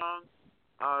a young,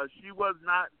 she was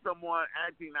not someone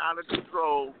acting out of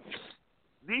control.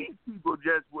 These people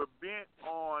just were bent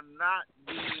on not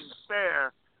being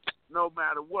fair no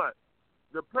matter what.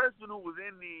 The person who was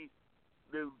in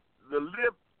the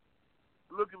lift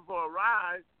looking for a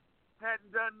ride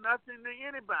hadn't done nothing to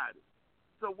anybody.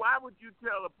 So why would you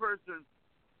tell a person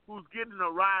who's getting a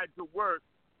ride to work,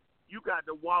 you got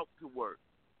to walk to work?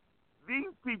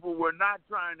 these people were not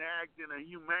trying to act in a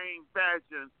humane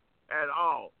fashion at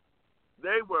all.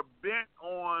 They were bent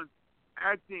on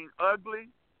acting ugly,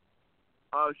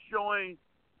 showing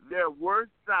their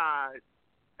worst side,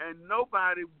 and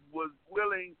nobody was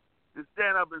willing to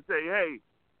stand up and say, hey,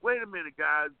 wait a minute,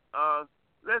 guys,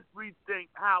 let's rethink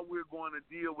how we're going to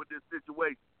deal with this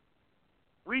situation.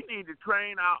 We need to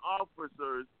train our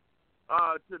officers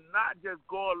to not just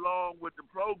go along with the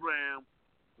program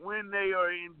when they are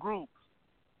in groups.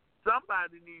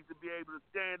 Somebody needs to be able to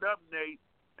stand up, Nate,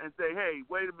 and say, hey,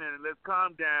 wait a minute, let's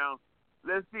calm down.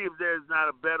 Let's see if there's not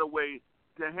a better way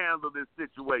to handle this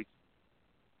situation.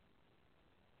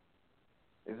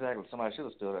 Exactly. Somebody should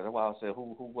have stood there. That's why I said,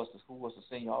 who was the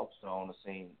senior officer on the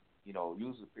scene? You know,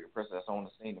 usually the person that's on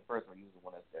the scene, the person usually the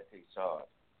one that takes charge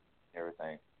and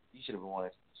everything. He should have been one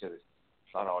that should have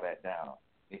shot all that down.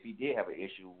 If he did have an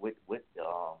issue with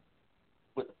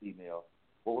the female,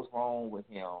 what was wrong with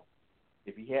him?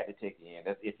 If he had to take it in,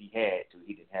 that's if he had to,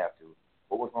 he didn't have to.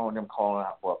 What was wrong with them calling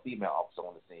out for a female officer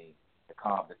on the scene to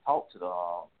talk to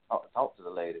the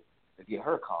lady to get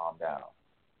her calmed down?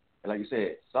 And like you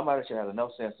said, somebody should have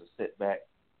enough sense to sit back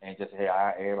and just say, hey, all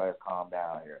right, everybody's calm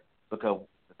down here. Because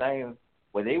the thing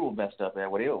where they were messed up at,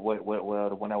 where the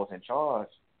one that was in charge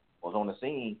was on the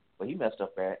scene, where he messed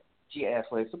up at, she asked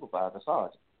for his supervisor,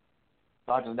 Sergeant.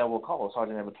 Sergeant never called.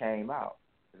 Sergeant never came out.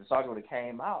 If the sergeant would have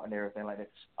came out and everything like that,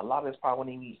 a lot of this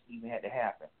probably wouldn't even had to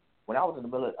happen. When I was in the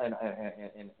military,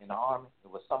 in the Army,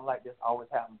 it was something like this always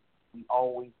happened. We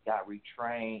always got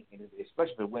retrained, and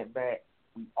especially if it went back,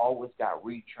 we always got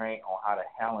retrained on how to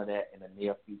handle that in the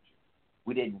near future.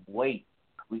 We didn't wait.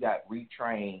 We got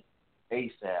retrained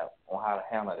ASAP on how to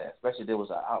handle that, especially if there was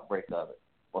an outbreak of it.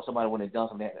 Or somebody went and done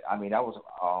something. I mean, that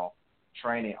was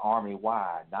training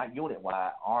Army-wide, not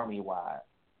unit-wide, Army-wide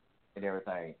and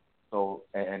everything. So,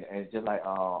 and just like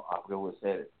I forget what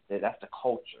said, that's the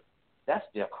culture. That's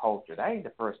their culture. That ain't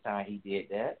the first time he did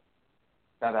that.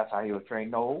 That's how he was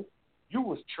trained. No, you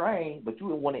was trained, but you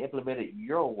didn't want to implement it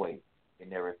your way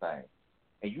and everything.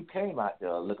 And you came out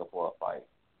there looking for a fight,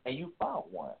 and you found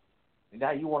one. And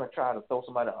now you want to try to throw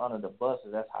somebody under the bus,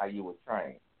 and that's how you were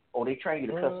trained. Oh, they trained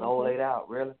you to cuss the old lady out,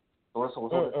 really?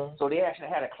 So they actually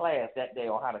had a class that day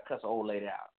on how to cuss an old lady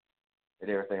out and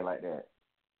everything like that.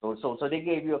 So they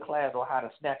gave you a class on how to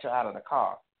snatch her out of the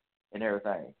car and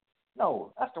everything.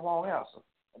 No, that's the wrong answer.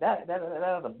 That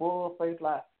is a bull-faced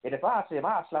lie. And if I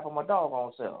I'd slap on my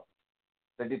doggone self.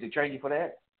 Did they train you for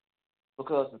that?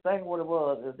 Because the thing what it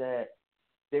was is that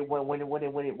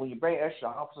when you bring extra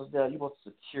officers there, you want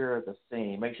to secure the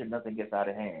scene, make sure nothing gets out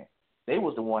of hand. They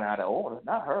was the one out of order,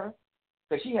 not her,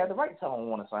 because she had the right to tell them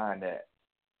want to sign that.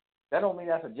 That don't mean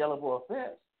that's a jailable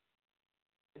offense.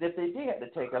 And if they did have to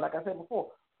take her, like I said before,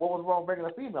 what was wrong bringing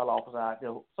a female officer out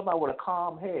there? Somebody with a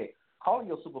calm head, calling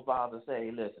your supervisor and say,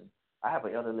 hey, listen, I have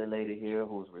an elderly lady here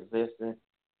who's resistant.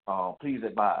 Please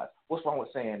advise. What's wrong with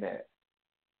saying that?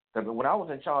 Because when I was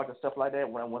in charge of stuff like that,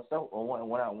 when stuff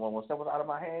was out of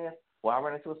my hands, when I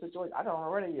ran into a situation, I got on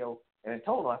the radio and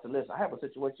told them, I said, listen, I have a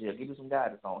situation here. Give me some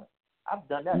guidance on it. I've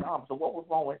done that. So what was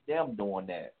wrong with them doing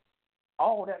that?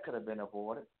 All that could have been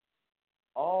avoided.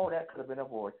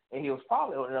 And he was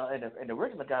probably, and the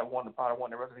original guy wanted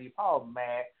the rest of it. He probably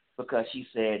mad because she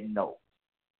said no.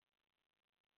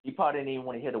 He probably didn't even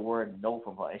want to hear the word no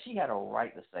from her. And she had a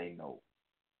right to say no,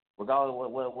 regardless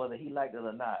of whether he liked it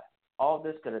or not. All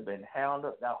this could have been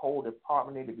handled. That whole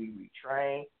department needed to be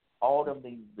retrained. All of them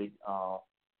need to be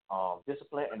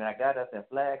disciplined. And that guy that's in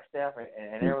Flagstaff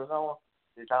in Arizona,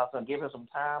 they thought to give him some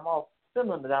time off. Send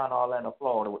them down to Orlando,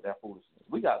 Florida with that foolishness.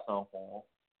 We got something for him.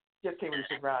 Just can't really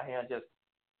sit around here and just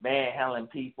manhandling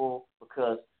people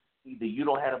because either you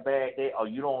don't have a bad day or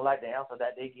you don't like the answer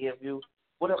that they give you.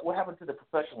 What happened to the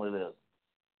professionalism?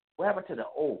 What happened to the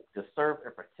oath to serve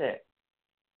and protect?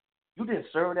 You didn't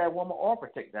serve that woman or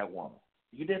protect that woman.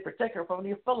 You didn't protect her from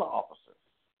your fellow officers.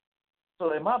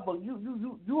 So in my book,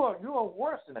 you are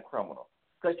worse than a criminal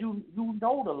because you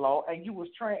know the law and you was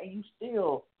trained and you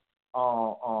still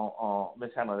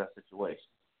mishandled that situation.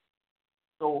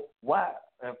 So why,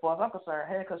 as far as I'm concerned,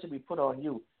 handcuffs should be put on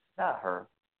you, not her.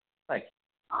 Thank you.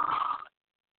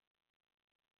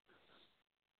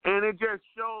 And it just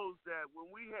shows that when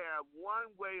we have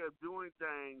one way of doing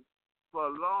things for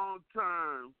long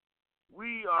term,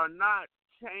 we are not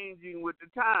changing with the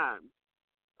times.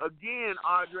 Again,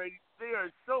 Audrey, there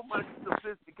is so much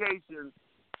sophistication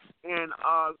and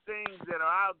things that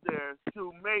are out there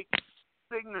to make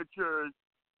signatures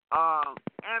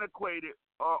antiquated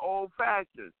or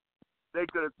old-fashioned. They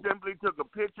could have simply took a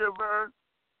picture of her.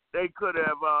 They could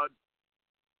have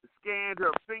scanned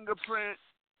her fingerprint.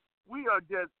 We are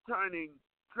just turning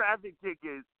traffic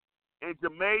tickets into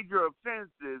major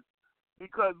offenses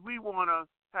because we want to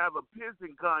have a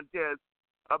pissing contest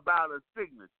about a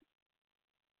signature.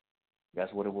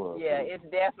 That's what it was. Yeah, it's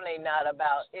definitely not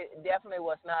about. It definitely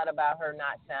was not about her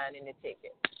not signing the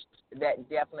ticket. That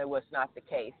definitely was not the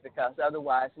case, because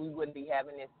otherwise we wouldn't be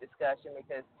having this discussion,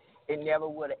 because it never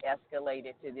would have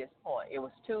escalated to this point. It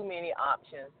was too many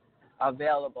options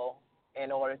available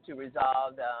in order to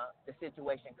resolve the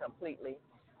situation completely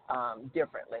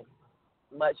differently.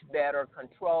 Much better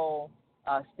control,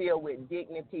 still with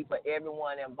dignity for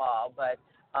everyone involved, but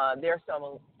there's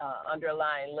some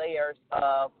underlying layers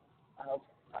of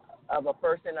a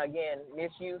person, again,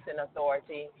 misusing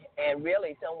authority. And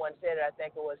really, someone said it, I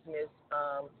think it was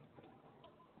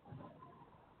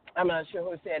I'm not sure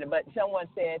who said it, but someone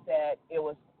said that it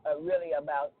was really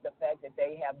about the fact that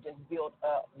they have just built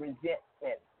up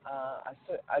resentment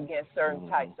against certain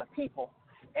types of people.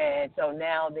 And so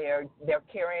now they're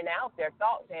carrying out their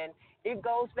thoughts. And it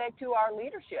goes back to our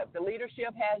leadership. The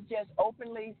leadership has just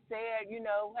openly said,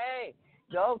 hey,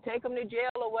 go take them to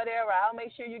jail or whatever. I'll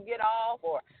make sure you get off,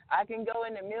 or I can go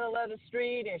in the middle of the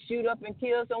street and shoot up and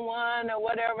kill someone or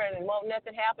whatever, and won't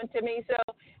nothing happen to me.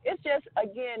 So it's just,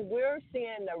 again, we're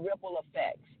seeing the ripple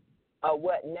effects of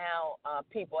what now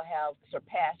people have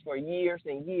surpassed for years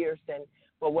and years. And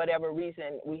for whatever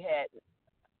reason, we had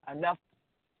enough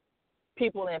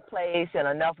people in place and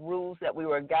enough rules that we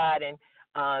were guiding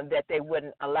that they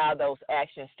wouldn't allow those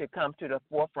actions to come to the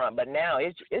forefront. But now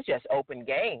it's just open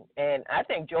game. And I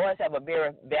think Joyce have a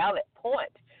very valid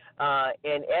point.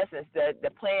 In essence, the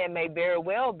plan may very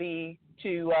well be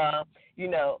to,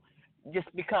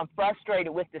 just become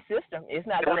frustrated with the system. It's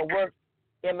not going to work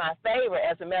in my favor.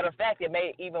 As a matter of fact, it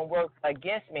may even work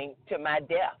against me to my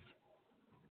death.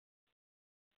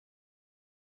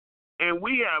 And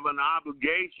we have an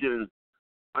obligation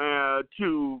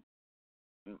to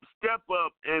step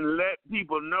up and let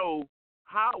people know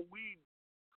how we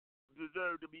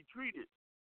deserve to be treated.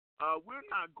 We're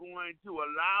not going to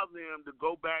allow them to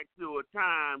go back to a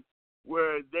time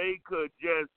where they could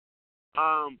just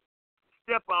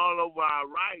step all over our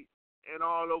rights and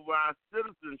all over our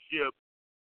citizenship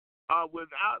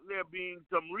without there being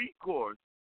some recourse.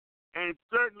 And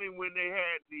certainly when they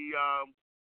had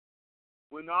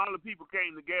when all the people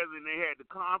came together and they had the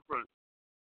conference,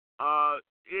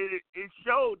 it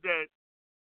showed that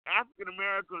African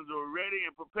Americans were ready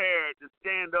and prepared to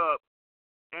stand up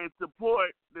and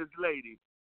support this lady.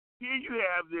 Here you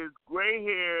have this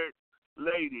gray-haired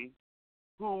lady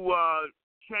who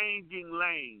changing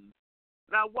lanes.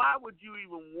 Now, why would you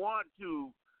even want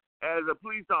to, as a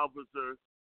police officer,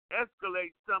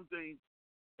 escalate something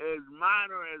as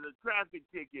minor as a traffic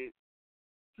ticket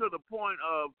to the point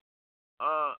of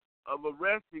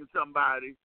arresting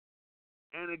somebody,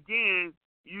 and again,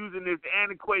 using this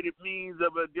antiquated means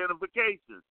of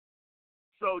identification?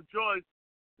 So, Joyce,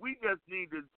 we just need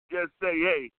to just say,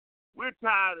 hey, we're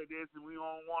tired of this and we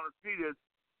don't want to see this,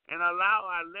 and allow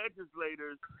our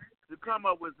legislators to come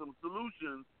up with some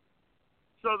solutions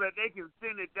so that they can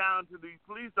send it down to these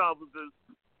police officers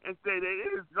and say that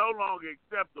it is no longer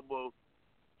acceptable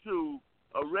to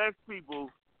arrest people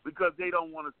because they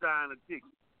don't want to sign a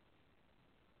ticket.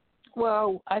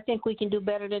 Well, I think we can do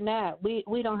better than that.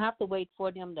 We don't have to wait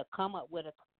for them to come up with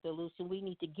a solution. We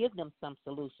need to give them some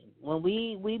solution. When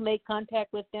we make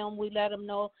contact with them, we let them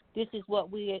know this is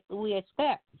what we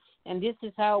expect, and this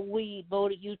is how we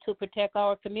voted you to protect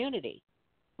our community.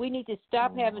 We need to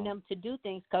stop having them to do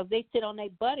things because they sit on their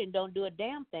butt and don't do a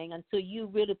damn thing until you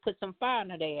really put some fire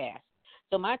under their ass.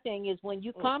 So my thing is, when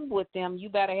you come with them, you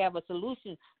better have a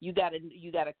solution. You gotta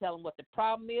tell them what the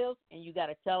problem is, and you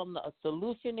gotta tell them a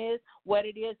solution is, what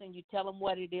it is, and you tell them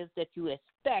what it is that you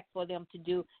expect for them to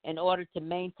do in order to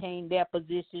maintain their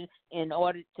position, in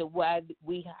order to why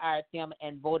we hired them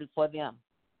and voted for them.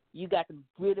 You got to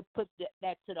really put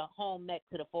that to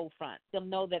the forefront. Them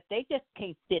know that they just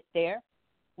can't sit there.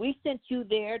 We sent you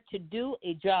there to do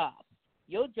a job.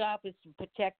 Your job is to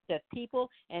protect the people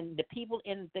and the people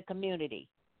in the community.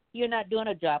 You're not doing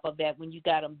a job of that when you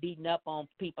got them beating up on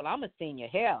people. I'm a senior,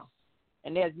 hell.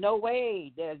 And there's no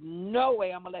way I'm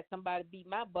going to let somebody beat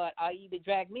my butt or even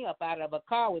drag me up out of a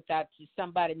car without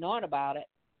somebody knowing about it.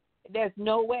 There's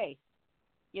no way,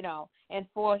 And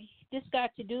for this guy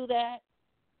to do that,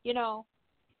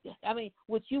 I mean,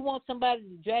 would you want somebody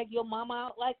to drag your mama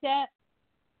out like that?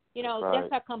 Right.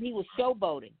 That's how come he was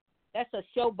showboating. That's a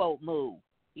showboat move,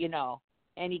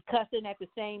 and he cussing at the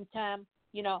same time,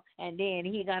 and then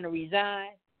he going to resign.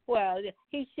 Well,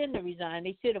 he shouldn't have resigned.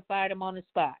 They should have fired him on the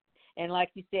spot. And like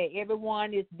you said,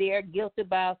 everyone is there guilty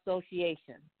by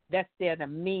association. That's their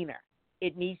demeanor.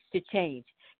 It needs to change.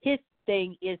 His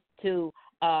thing is to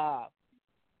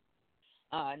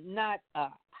not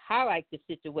highlight the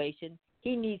situation.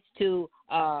 He needs to,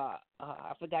 I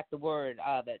forgot the word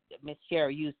that Ms.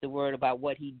 Sherry used the word about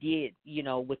what he did,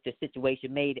 with the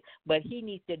situation but he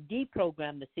needs to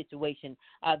deprogram the situation.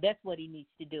 That's what he needs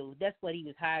to do. That's what he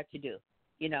was hired to do.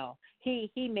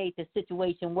 He made the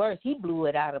situation worse. He blew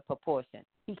it out of proportion.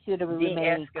 He should have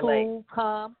remained cool,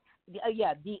 calm.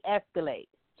 De-escalate.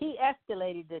 He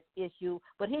escalated this issue,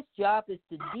 but his job is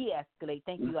to de-escalate.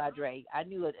 Thank you, Audrey. I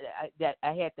knew that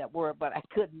I had that word, but I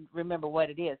couldn't remember what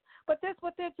it is. But that's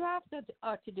what their jobs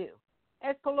are to do.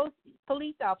 As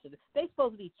police officers, they're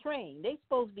supposed to be trained. They're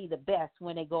supposed to be the best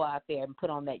when they go out there and put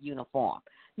on that uniform.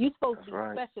 You're supposed to be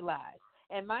specialized.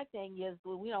 And my thing is,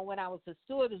 when I was a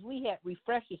stewardess, we had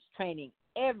refreshers training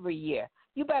every year.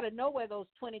 You better know where those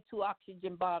 22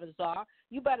 oxygen bottles are.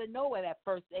 You better know where that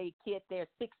first aid kit, there's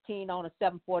 16 on a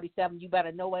 747. You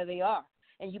better know where they are.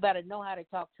 And you better know how to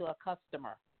talk to a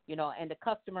customer, and the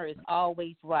customer is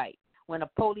always right. When a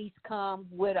police comes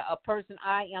with a person,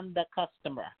 I am the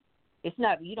customer. It's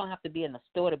not, you don't have to be in the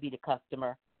store to be the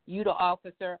customer. You the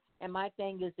officer. And my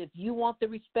thing is, if you want the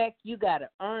respect, you got to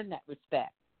earn that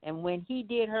respect. And when he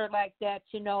did her like that,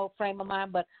 frame of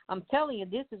mind, but I'm telling you,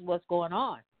 this is what's going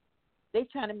on. They're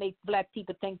trying to make black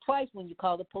people think twice when you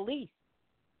call the police,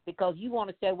 because you want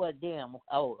to say, well, damn,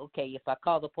 okay, if I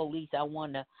call the police, I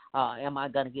wonder, am I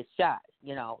going to get shot?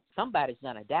 Somebody's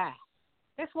going to die.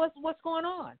 That's what's going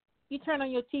on. You turn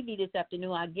on your TV this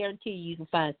afternoon, I guarantee you can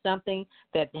find something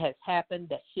that has happened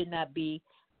that should not be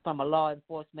from a law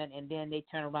enforcement, and then they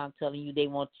turn around telling you they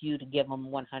want you to give them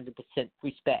 100%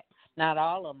 respect. Not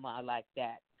all of them are like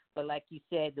that. But like you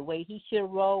said, the way he should have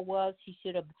rolled was he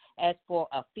should have asked for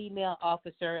a female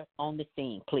officer on the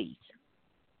scene, please.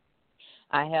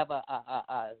 I have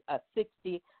a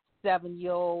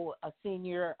 67-year-old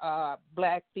senior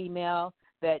black female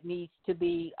that needs to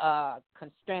be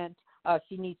constrained.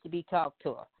 She needs to be talked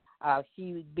to.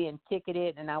 She's being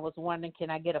ticketed, and I was wondering, can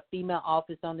I get a female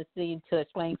officer on the scene to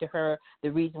explain to her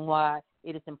the reason why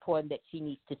it is important that she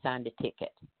needs to sign the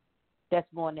ticket? That's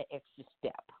going the extra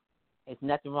step. There's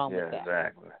nothing wrong with that.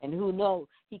 Exactly. And who knows,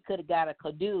 he could have got a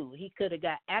kudos. He could have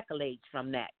got accolades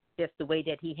from that, just the way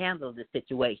that he handled the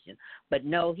situation. But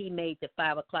no, he made the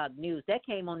 5 o'clock news. That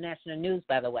came on national news,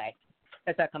 by the way.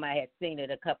 That's how come I had seen it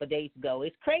a couple of days ago.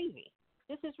 It's crazy.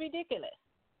 This is ridiculous.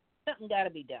 Something got to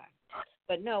be done.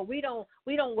 But no, we don't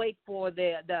wait for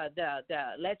the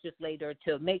legislator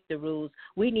to make the rules.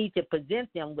 We need to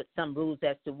present them with some rules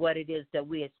as to what it is that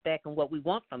we expect and what we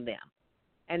want from them.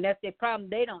 And that's their problem.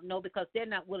 They don't know because they're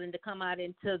not willing to come out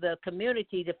into the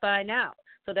community to find out.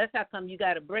 So that's how come you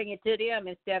got to bring it to them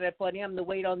instead of for them to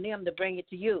wait on them to bring it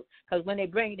to you. Because when they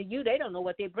bring it to you, they don't know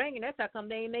what they're bringing. That's how come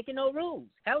they ain't making no rules.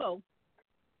 Hello.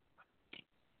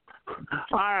 All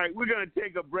right, we're going to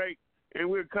take a break, and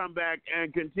we'll come back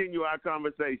and continue our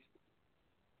conversation.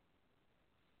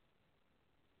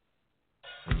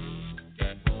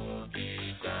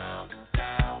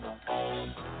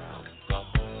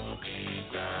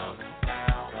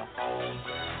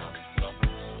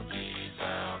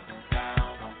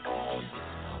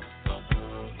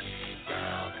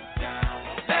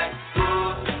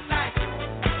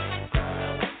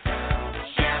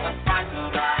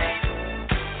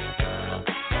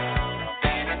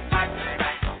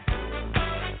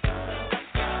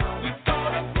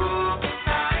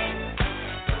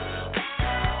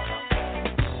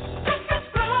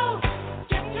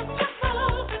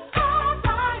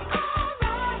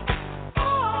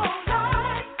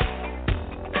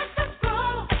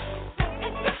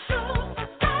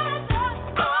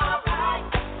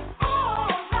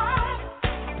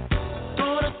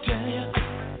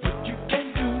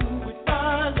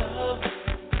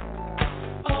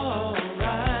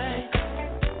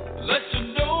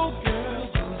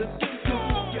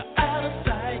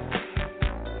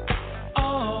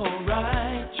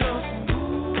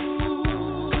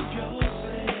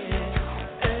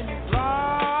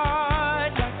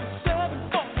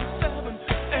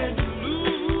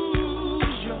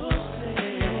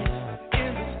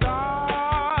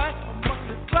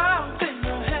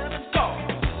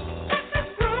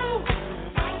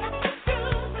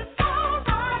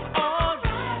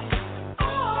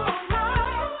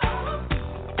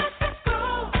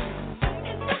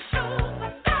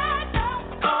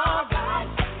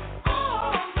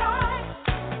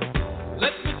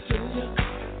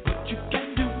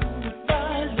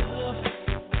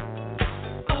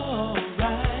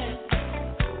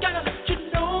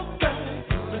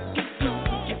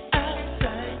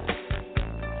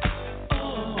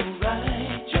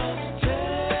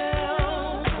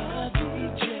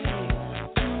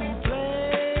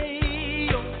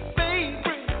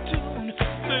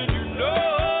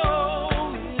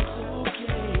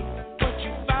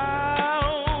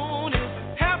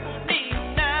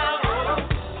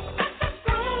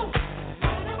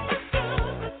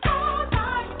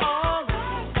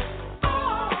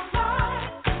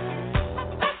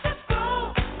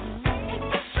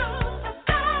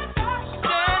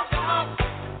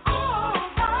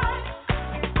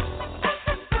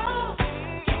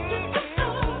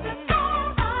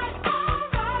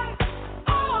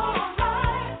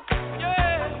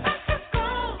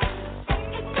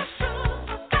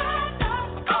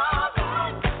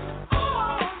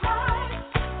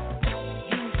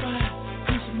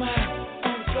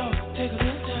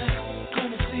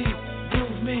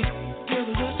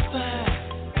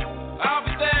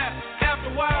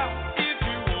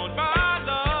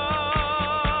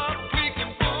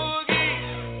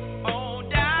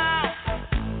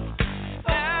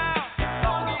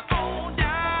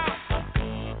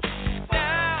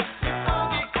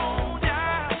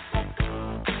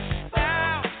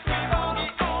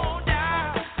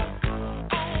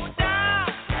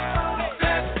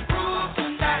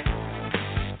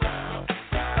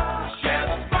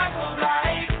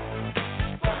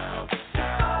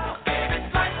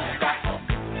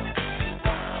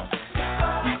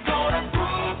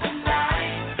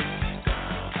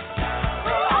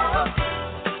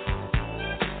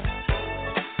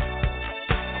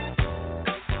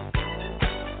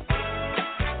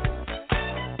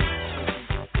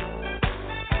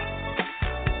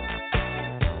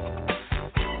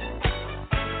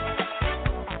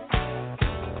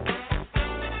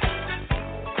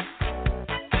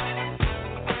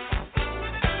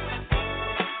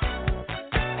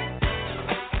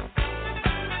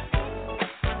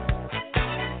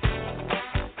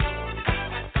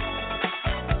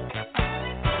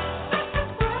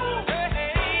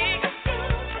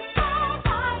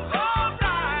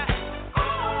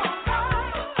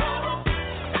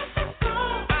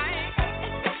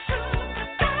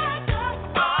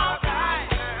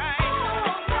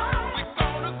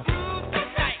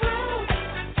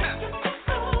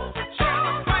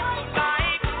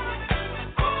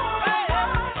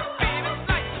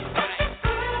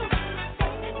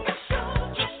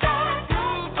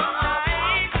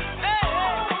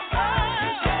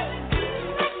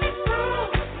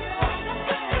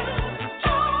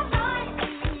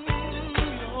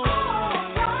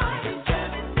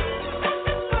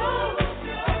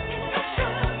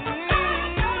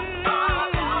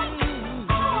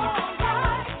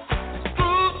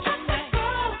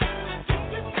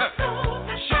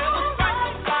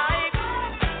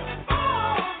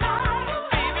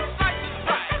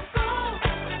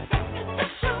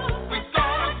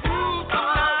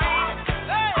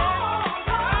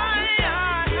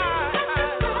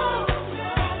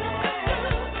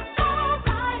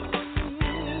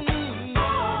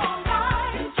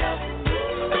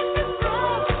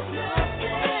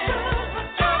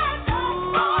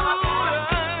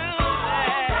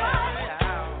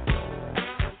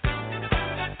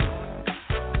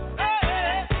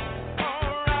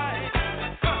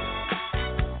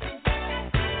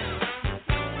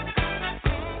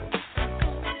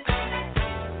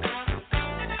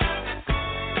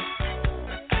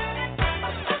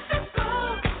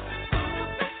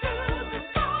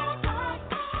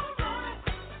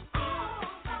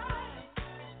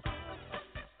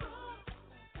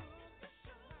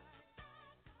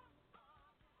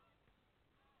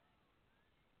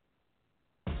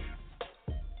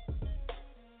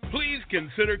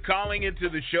 consider calling into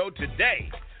the show today.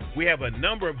 We have a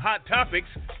number of hot topics,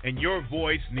 and your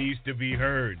voice needs to be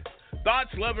heard.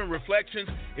 Thoughts, Love, and Reflections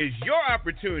is your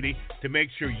opportunity to make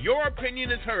sure your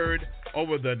opinion is heard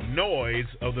over the noise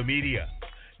of the media.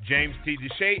 James T.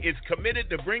 DeShay is committed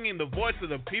to bringing the voice of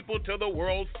the people to the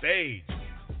world stage.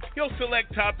 He'll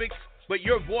select topics, but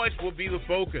your voice will be the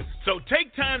focus. So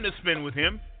take time to spend with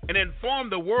him and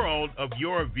inform the world of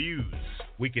your views.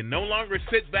 We can no longer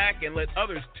sit back and let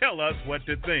others tell us what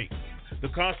to think. The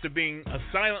cost of being a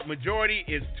silent majority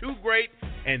is too great,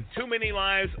 and too many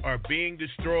lives are being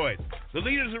destroyed. The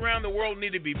leaders around the world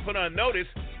need to be put on notice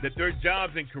that their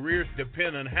jobs and careers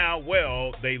depend on how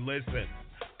well they listen.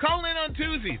 Call in on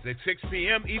Tuesdays at 6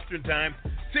 p.m. Eastern Time,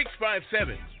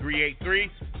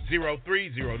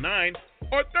 657-383-0309,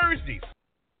 or Thursdays.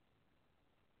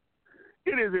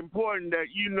 It is important that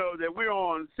you know that we're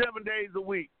on 7 days a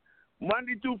week,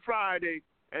 Monday through Friday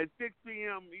at 6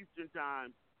 p.m. Eastern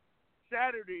Time,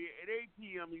 Saturday at 8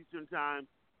 p.m. Eastern Time,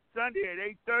 Sunday at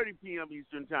 8:30 p.m.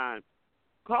 Eastern Time.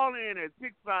 Call in at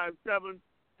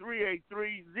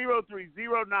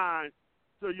 657-383-0309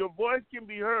 so your voice can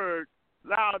be heard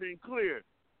loud and clear.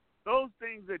 Those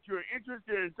things that you're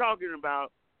interested in talking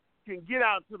about can get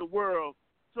out to the world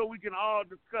so we can all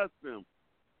discuss them.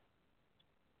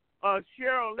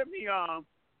 Cheryl, let me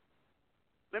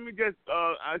just,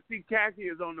 I see Kathy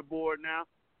is on the board now.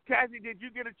 Kathy, did you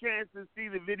get a chance to see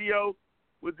the video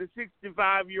with the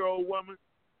 65-year-old woman?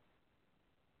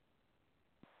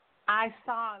 I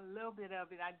saw a little bit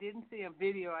of it. I didn't see a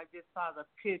video. I just saw the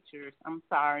pictures. I'm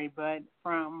sorry, but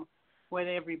from what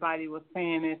everybody was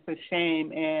saying, it's a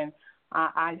shame. And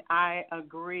I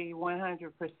agree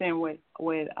 100%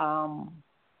 with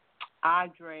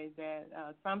Audrey that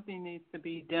something needs to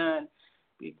be done,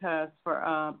 because for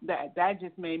that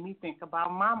just made me think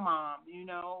about my mom, you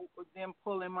know, with them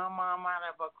pulling my mom out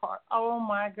of a car. Oh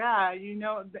my God, you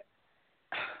know,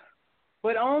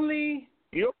 but only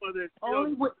your mother is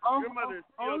still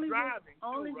driving,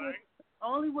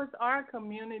 only with our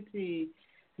community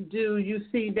do you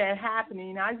see that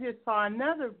happening. I just saw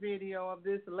another video of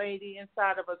this lady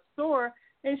inside of a store,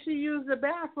 and she used the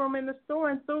bathroom in the store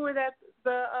and threw it at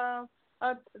the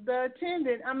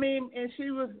attendant. I mean, and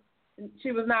she was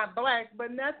not black,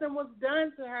 but nothing was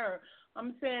done to her.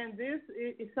 I'm saying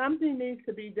something needs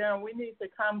to be done. We need to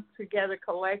come together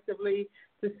collectively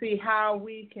to see how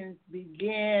we can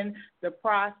begin the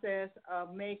process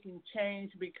of making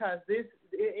change, because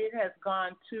it has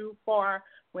gone too far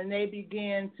when they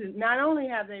begin to, not only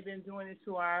have they been doing it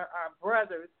to our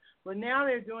brothers, but now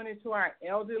they're doing it to our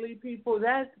elderly people.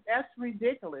 That's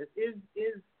ridiculous. It's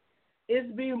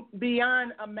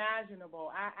beyond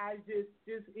imaginable. I just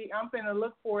I'm gonna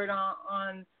look for it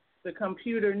on the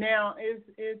computer now.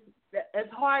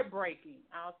 It's heartbreaking.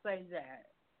 I'll say that.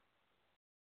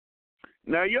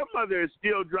 Now your mother is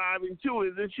still driving too,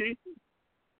 isn't she?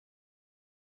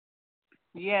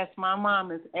 Yes, my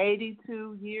mom is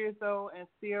 82 years old and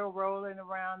still rolling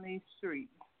around these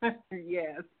streets.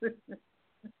 Yes.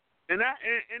 And that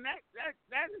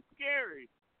is scary.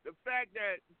 The fact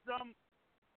that some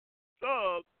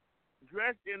thug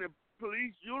dressed in a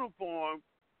police uniform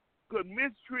could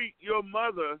mistreat your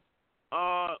mother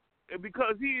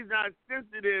because he is not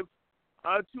sensitive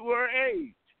to her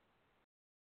age.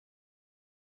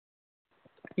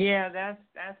 Yeah,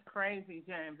 that's crazy,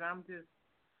 James.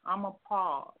 I'm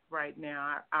appalled right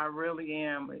now. I really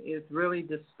am. It's really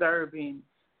disturbing,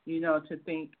 you know, to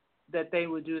think that they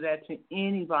would do that to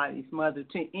anybody's mother,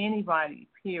 to anybody,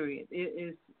 period.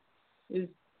 It's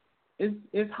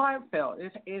heartfelt.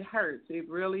 It hurts. It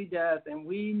really does. And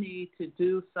we need to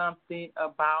do something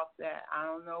about that. I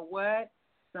don't know what.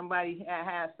 Somebody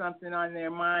has something on their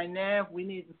mind now. If we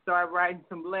need to start writing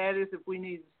some letters, if we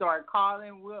need to start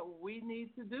calling, we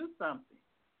need to do something.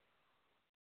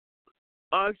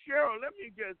 Cheryl, let me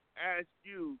just ask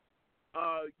you.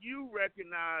 You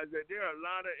recognize that there are a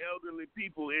lot of elderly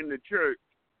people in the church,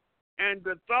 and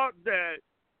the thought that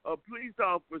a police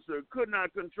officer could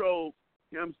not control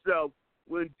himself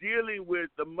when dealing with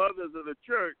the mothers of the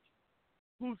church,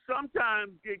 who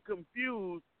sometimes get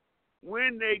confused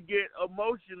when they get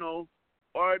emotional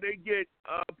or they get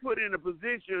put in a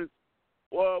position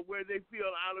or where they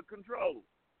feel out of control.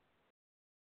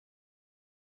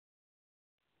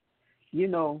 You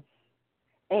know,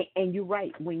 and you're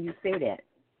right when you say that.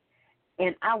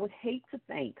 And I would hate to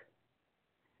think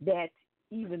that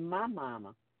even my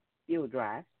mama still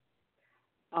drives.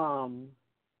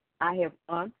 I have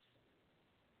aunts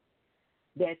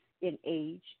that's in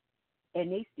age,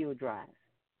 and they still drive.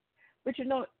 But, you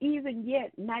know, even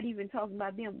yet, not even talking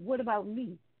about them, what about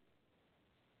me?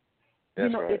 That's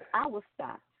you know, right. if I was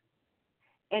stopped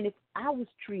And if I was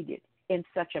treated in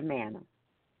such a manner,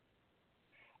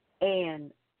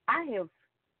 and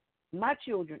my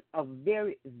children are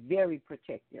very, very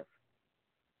protective.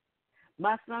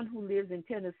 My son who lives in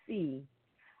Tennessee,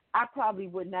 I probably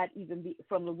would not even be,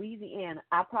 from Louisiana,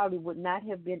 I probably would not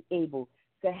have been able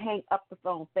to hang up the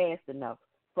phone fast enough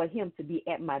for him to be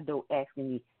at my door asking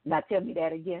me, now tell me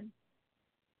that again.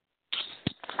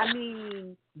 I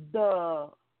mean,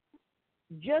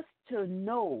 just to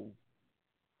know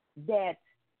that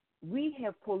we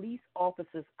have police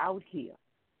officers out here,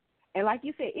 and like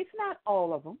you said, it's not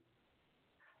all of them,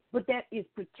 but that is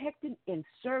protecting and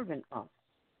serving us.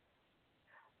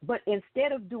 But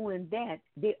instead of doing that,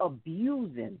 they're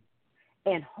abusing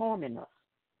and harming us.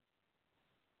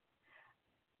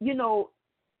 You know,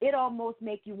 it almost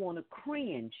makes you want to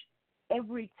cringe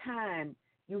every time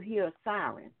you hear a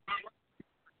siren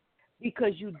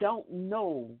because you don't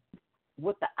know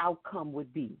what the outcome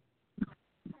would be.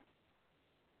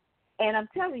 And I'm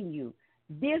telling you,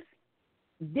 this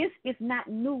is not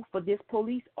new for this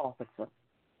police officer.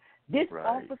 This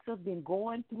officer been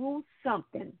going through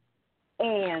something,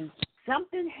 and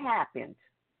something happened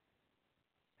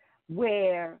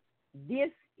where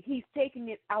he's taking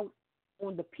it out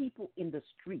on the people in the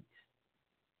streets.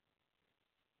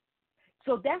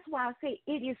 So that's why I say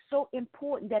it is so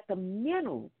important that the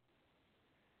mental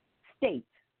state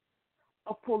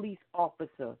of police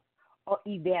officers are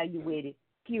evaluated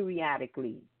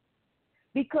periodically,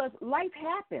 because life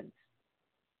happens.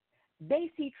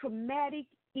 They see traumatic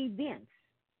events.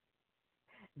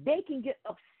 They can get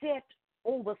upset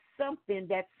over something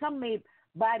that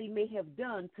somebody may have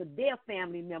done to their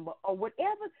family member or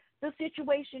whatever the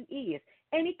situation is.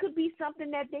 And it could be something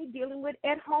that they're dealing with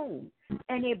at home,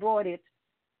 and they brought it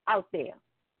out there.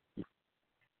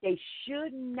 They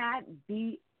should not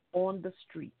be on the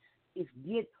streets.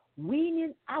 It's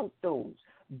weaning out those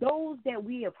that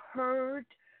we have heard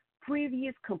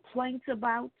previous complaints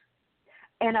about.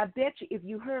 And I bet you if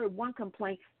you heard one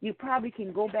complaint, you probably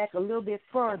can go back a little bit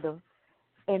further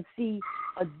and see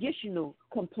additional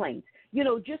complaints. You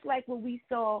know, just like what we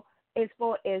saw as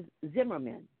far as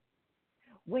Zimmerman.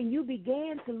 When you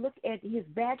began to look at his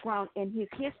background and his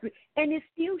history, and it's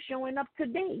still showing up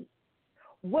today,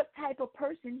 what type of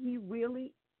person he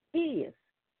really is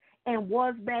and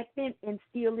was back then and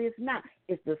still is now.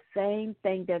 It's the same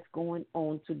thing that's going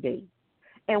on today.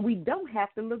 And we don't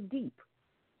have to look deep.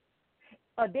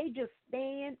 They just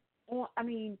stand on,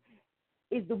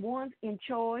 is the ones in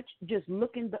charge just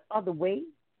looking the other way?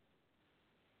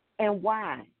 And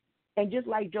why? And just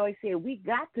like Joy said, we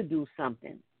got to do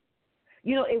something.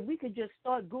 You know, if we could just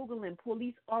start Googling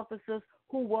police officers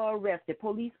who were arrested,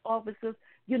 police officers,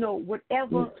 you know,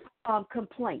 whatever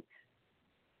complaints,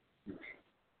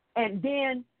 and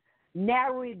then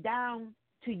narrow it down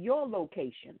to your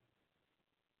location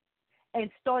and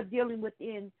start dealing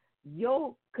within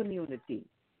your community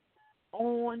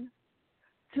on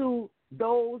to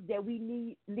those that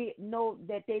we know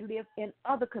that they live in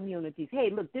other communities. Hey,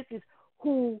 look, this is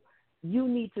who you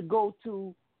need to go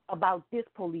to about this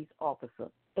police officer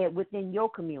within your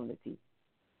community.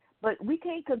 But we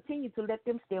can't continue to let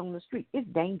them stay on the street. It's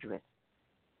dangerous.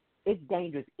 It's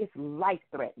dangerous. It's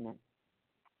life-threatening.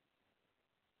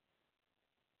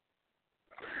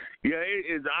 Yeah, it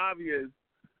is obvious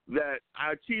that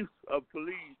our chiefs of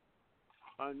police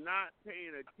are not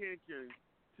paying attention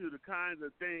to the kinds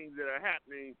of things that are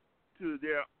happening to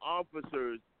their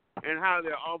officers and how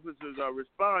their officers are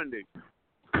responding.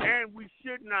 And we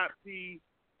should not be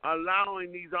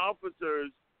allowing these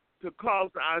officers to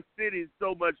cost our cities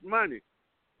so much money.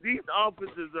 These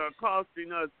officers are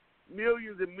costing us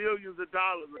millions and millions of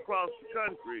dollars across the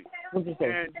country.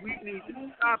 And we need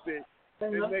to stop it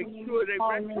and make sure they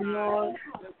recognize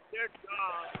that their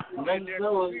job and their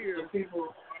career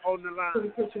are on the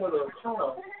line.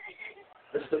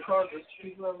 It's the car, the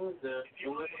street level, the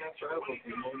looking at your elbows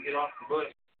when we get off the bus.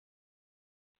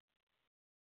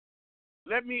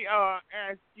 Let me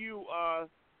ask you,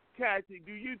 Cassie,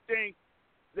 do you think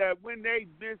that when they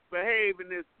misbehave in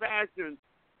this fashion,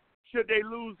 should they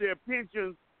lose their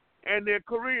pensions and their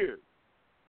careers?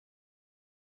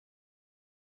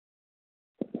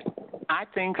 I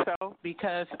think so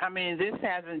because, this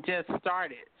hasn't just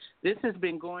started. This has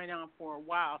been going on for a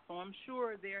while, so I'm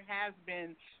sure there has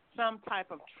been some type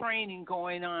of training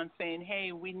going on saying,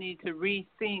 hey, we need to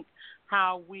rethink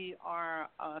how we are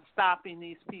stopping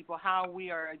these people, how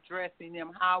we are addressing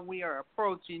them, how we are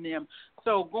approaching them.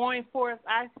 So going forth,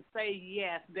 I say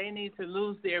yes, they need to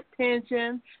lose their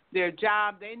pension, their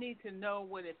job. They need to know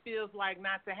what it feels like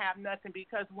not to have nothing,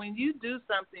 because when you do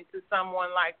something to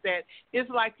someone like that, it's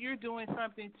like you're doing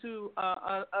something to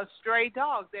a stray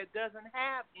dog that doesn't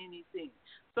have anything.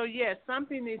 So, yes,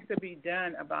 something needs to be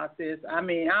done about this. I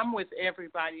mean, I'm with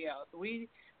everybody else.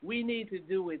 We need to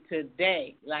do it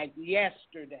today, like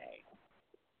yesterday.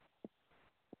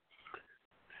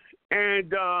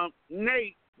 And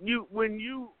Nate,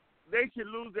 they should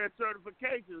lose their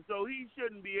certification. So he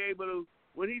shouldn't be able to.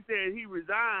 When he said he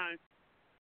resigned,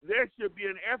 there should be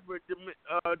an effort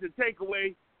to take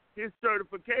away his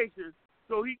certification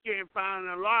so he can't find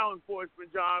a law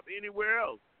enforcement job anywhere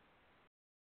else.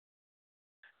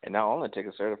 And not only take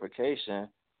a certification,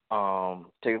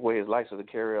 take away his license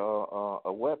to carry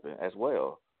a weapon as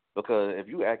well. Because if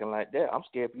you acting like that, I'm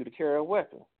scared for you to carry a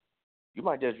weapon. You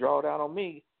might just draw down on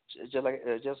me, just like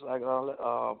I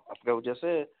forgot what just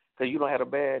said, because you don't have a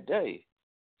bad day.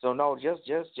 So no, just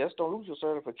don't lose your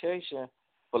certification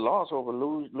for law enforcement.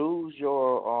 Lose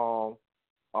your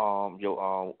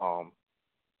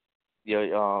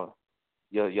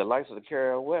license to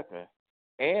carry a weapon,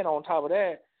 and on top of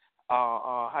that,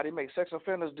 how they make sex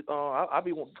offenders. I'll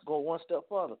be going one step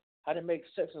further. How they make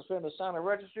sex offenders sign a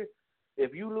registry.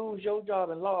 If you lose your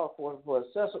job in law enforcement for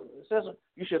assessment,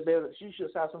 you should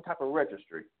sign some type of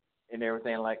registry and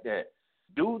everything like that.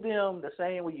 Do them the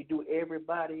same way you do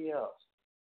everybody else.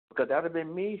 Because that would have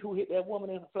been me who hit that woman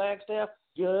in the Flagstaff.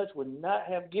 Judge would not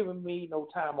have given me no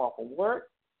time off from work.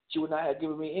 She would not have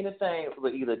given me anything for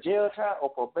either jail time or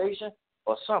probation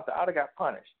or something. I'd have got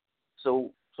punished.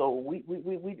 So we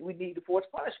need to force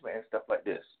punishment and stuff like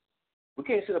this. We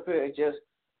can't sit up here and just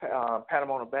pat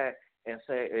him on the back and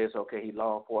say it's okay, he's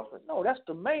law enforcement. No, that's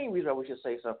the main reason we should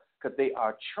say something, because they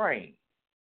are trained.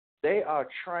 They are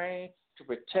trained to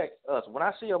protect us. When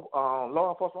I see a law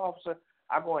enforcement officer,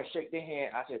 I go and shake their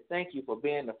hand. I say, thank you for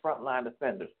being the frontline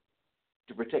defenders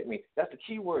to protect me. That's the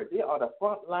key word. They are the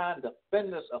frontline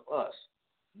defenders of us,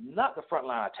 not the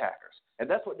frontline attackers. And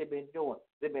that's what they've been doing.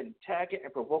 They've been attacking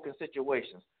and provoking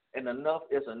situations. And enough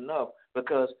is enough,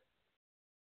 because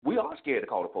we are scared to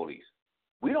call the police.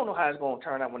 We don't know how it's going to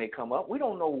turn out when they come up. We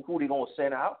don't know who they're going to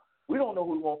send out. We don't know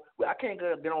who I can't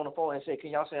get on the phone and say,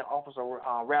 can y'all send Officer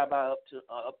Rabbi up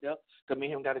there because me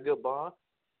and him got a good bond?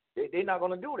 They're not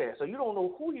going to do that. So you don't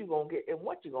know who you're going to get and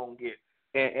what you're going to get.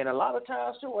 And a lot of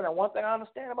times, too, and one thing I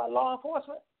understand about law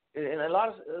enforcement, in a lot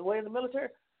of ways in the military,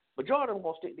 majority of them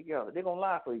going to stick together. They're going to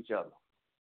lie for each other.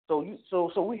 So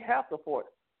we have to force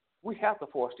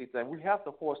these things. We have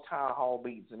to force town hall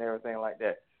meetings and everything like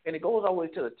that. And it goes all the way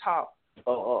to the top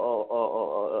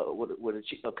with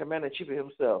the commander-in-chief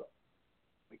himself.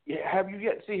 Have you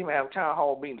yet to see him have town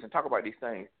hall meetings and talk about these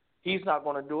things? He's not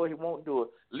going to do it. He won't do it.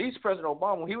 At least President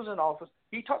Obama, when he was in office,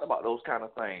 he talked about those kind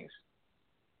of things.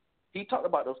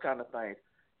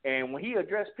 And when he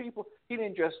addressed people, he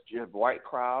didn't address just black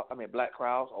crowds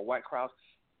or white crowds.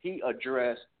 He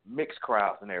addressed mixed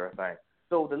crowds and everything.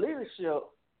 So the leadership,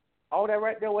 all that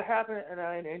right there, what happened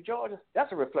in Georgia,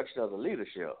 that's a reflection of the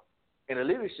leadership. And the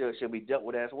leadership should be dealt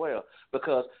with as well.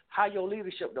 Because how your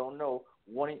leadership don't know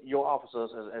one of your officers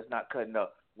is not cutting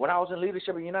up. When I was in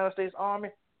leadership in the United States Army,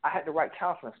 I had to write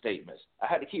counseling statements. I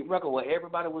had to keep record of what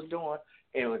everybody was doing.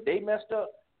 And if they messed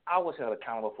up, I was held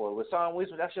accountable for it. With Sergeant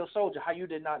Wilson, that's your soldier. How you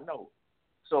did not know?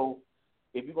 So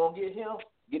if you're going to get him,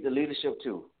 get the leadership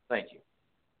too. Thank you.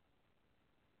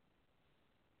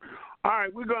 All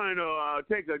right, we're going to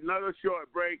take another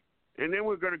short break, and then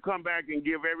we're going to come back and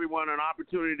give everyone an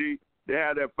opportunity to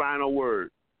have their final word.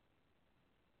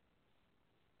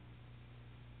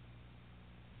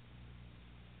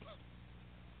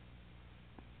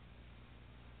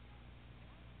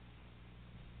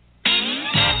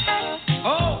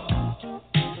 Oh,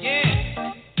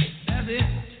 yeah, that's it.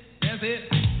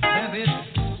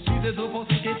 See this little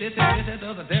shit,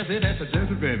 that's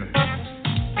it, baby.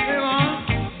 Hey, Mom,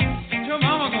 what's your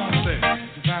mama gonna say?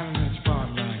 You finally let your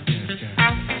father like this, guy.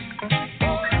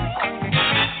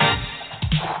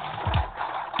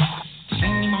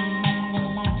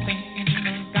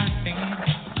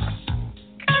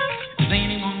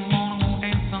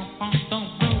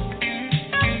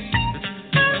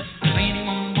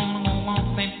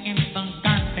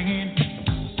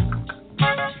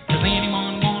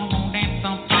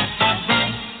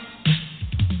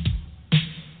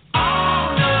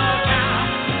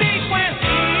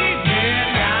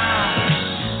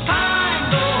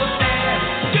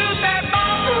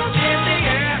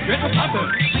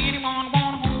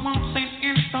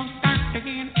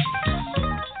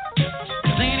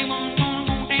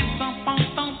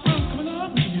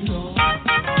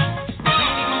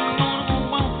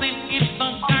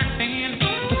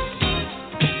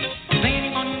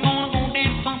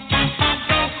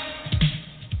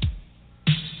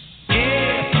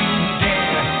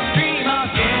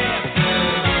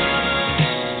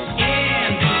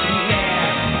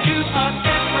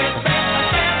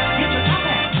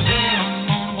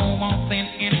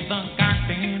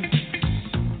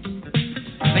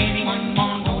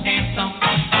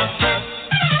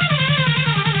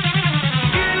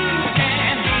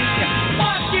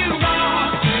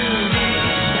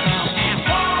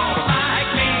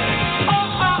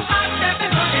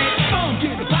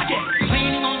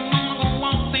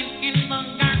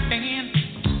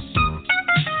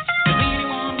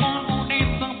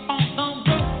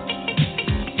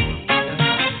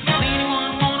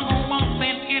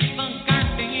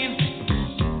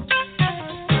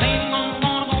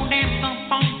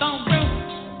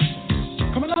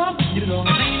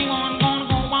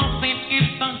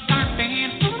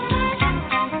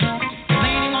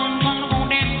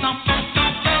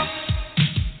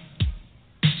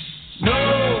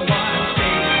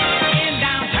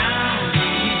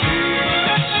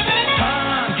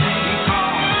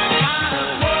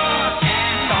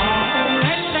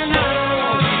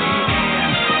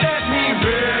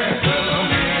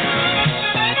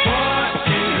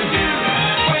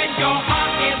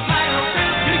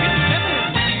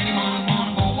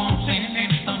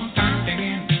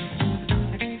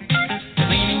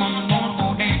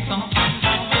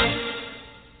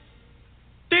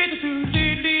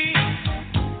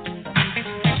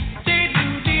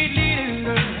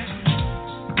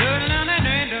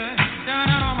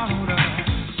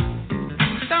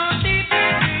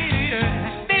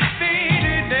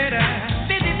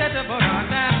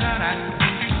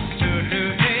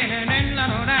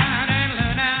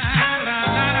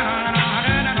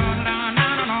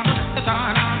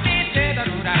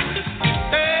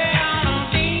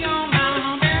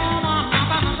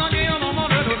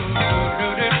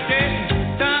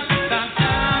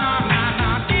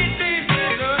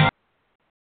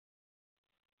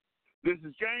 This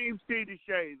is James T.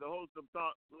 DeShay, the host of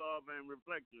Thought, Love, and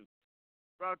Reflections,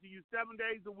 brought to you 7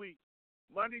 days a week,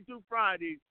 Monday through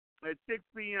Friday at 6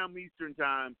 p.m. Eastern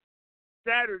Time,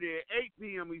 Saturday at 8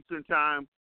 p.m. Eastern Time,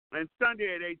 and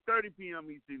Sunday at 8:30 p.m.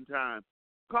 Eastern Time.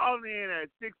 Call in at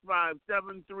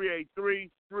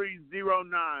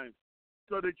 657-383-309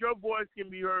 so that your voice can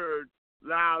be heard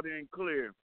loud and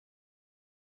clear.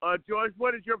 Joyce,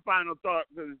 what is your final thought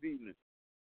for this evening?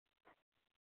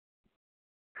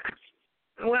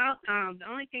 Well, the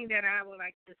only thing that I would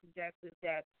like to suggest is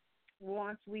that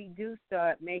once we do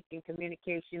start making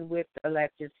communication with the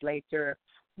legislature,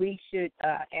 we should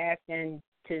ask them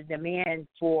to demand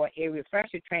for a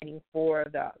refresher training for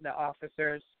the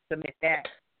officers, submit that,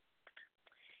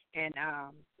 and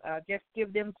just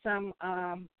give them some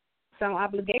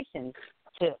obligations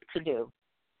to do.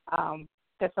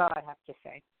 That's all I have to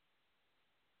say.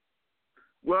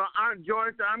 Well,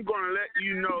 Joyce, I'm going to let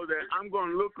you know that I'm going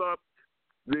to look up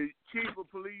the chief of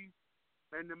police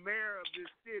and the mayor of this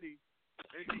city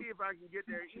and see if I can get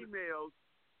their emails,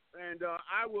 and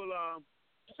I will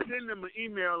send them an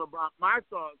email about my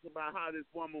thoughts about how this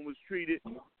woman was treated,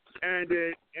 and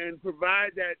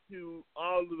provide that to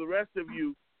all of the rest of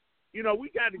you. You know, we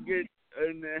got to get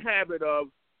in the habit of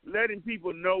letting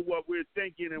people know what we're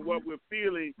thinking and what we're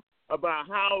feeling about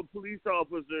how police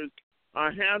officers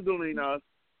are handling us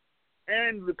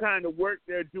and the kind of work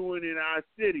they're doing in our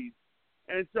cities.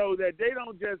 And so that they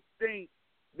don't just think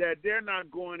that they're not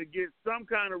going to get some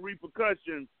kind of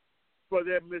repercussions for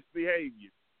their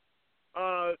misbehavior.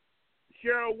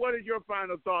 Cheryl, what is your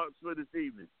final thoughts for this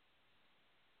evening?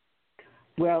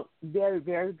 Well, very,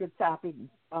 very good topic.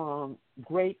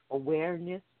 Great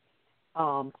awareness.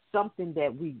 Something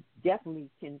that we definitely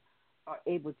are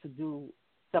able to do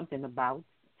something about,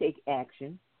 take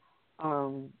action.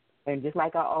 And just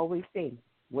like I always say,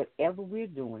 whatever we're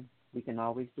doing, we can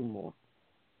always do more.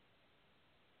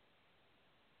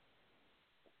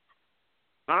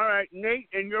 All right, Nate,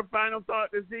 and your final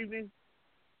thought this evening?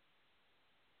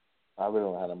 I really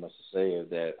don't have that much to say. Is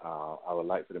that I would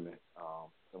like for them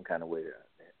some kind of way to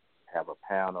have a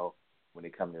panel when they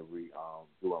come to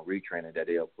doing retraining, that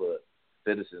they'll put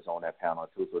citizens on that panel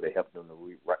too, so they help them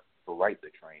to write the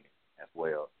training as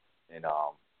well. And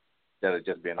instead of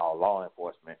just being all law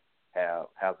enforcement,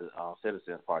 have the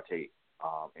citizens partake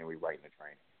in rewriting the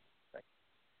training.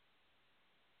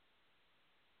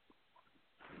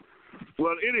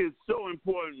 Well, it is so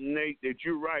important, Nate, that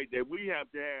you're right, that we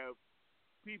have to have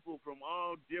people from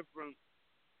all different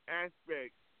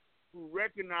aspects who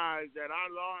recognize that our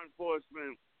law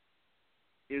enforcement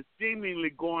is seemingly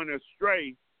going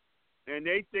astray, and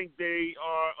they think they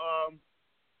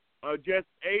are just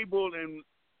able and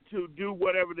to do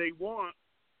whatever they want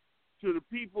to the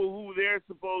people who they're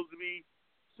supposed to be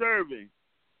serving.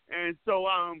 And so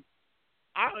I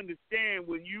understand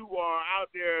when you are out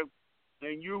there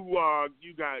and you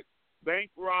got bank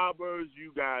robbers,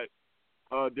 you got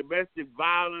domestic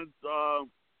violence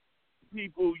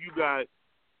people, you got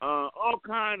all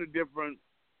kind of different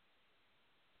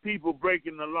people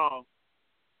breaking the law.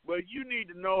 But you need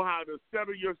to know how to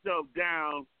settle yourself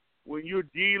down when you're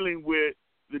dealing with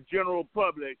the general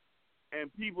public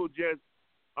and people just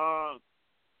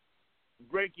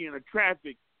breaking a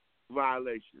traffic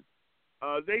violation.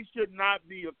 They should not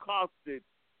be accosted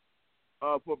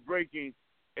for breaking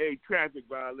a traffic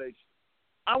violation.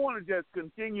 I want to just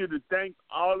continue to thank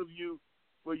all of you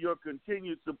for your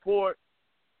continued support,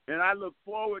 and I look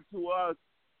forward to us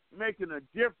making a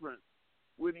difference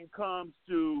when it comes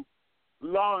to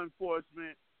law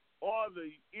enforcement or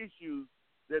the issues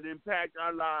that impact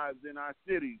our lives in our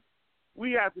cities.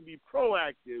 We have to be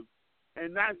proactive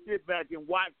and not sit back and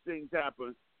watch things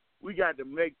happen. We got to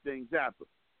make things happen.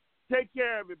 Take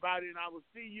care, everybody, and I will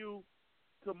see you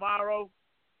tomorrow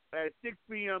at 6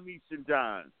 p.m. Eastern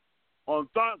Time on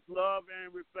Thoughts, Love,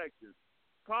 and Reflections.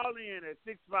 Call in at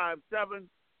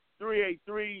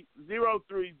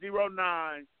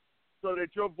 657-383-0309 so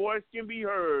that your voice can be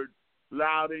heard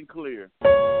loud and clear.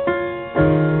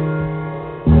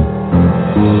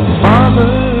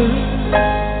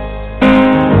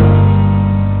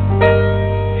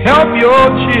 Help your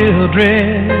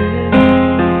children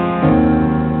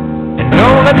and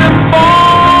don't let them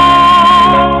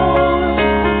fall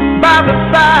by the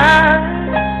side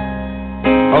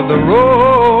of the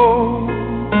road.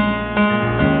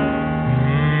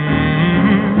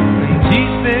 And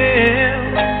teach them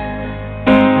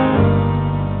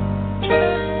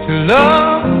to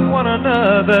love one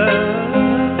another,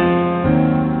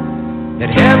 that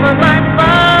heaven might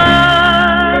find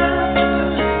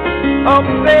a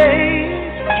place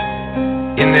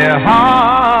in their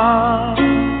heart.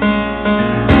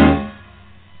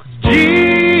 'Cause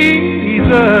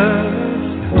Jesus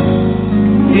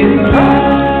is love.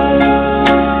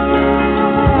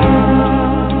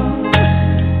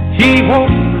 He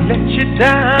won't let you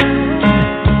down,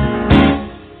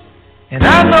 and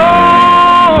I know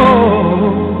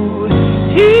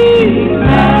He's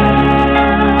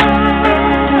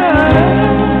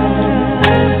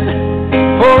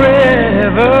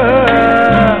forever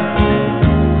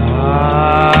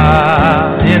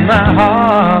in my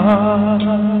heart.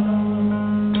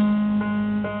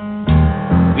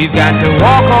 We've got to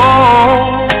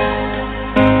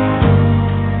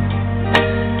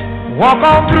walk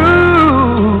on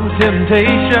through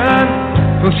temptation,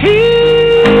 'cause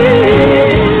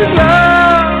His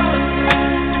love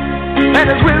and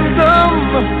His wisdom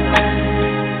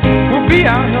will be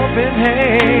our helping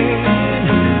hand.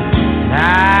 I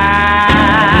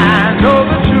know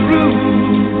the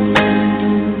truth,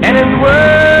 and His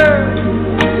word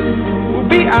will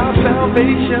be our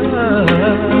salvation.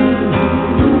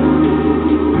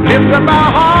 Lift up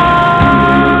our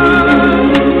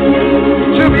hearts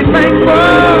to be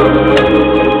thankful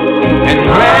and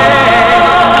glad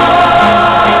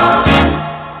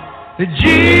that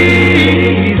Jesus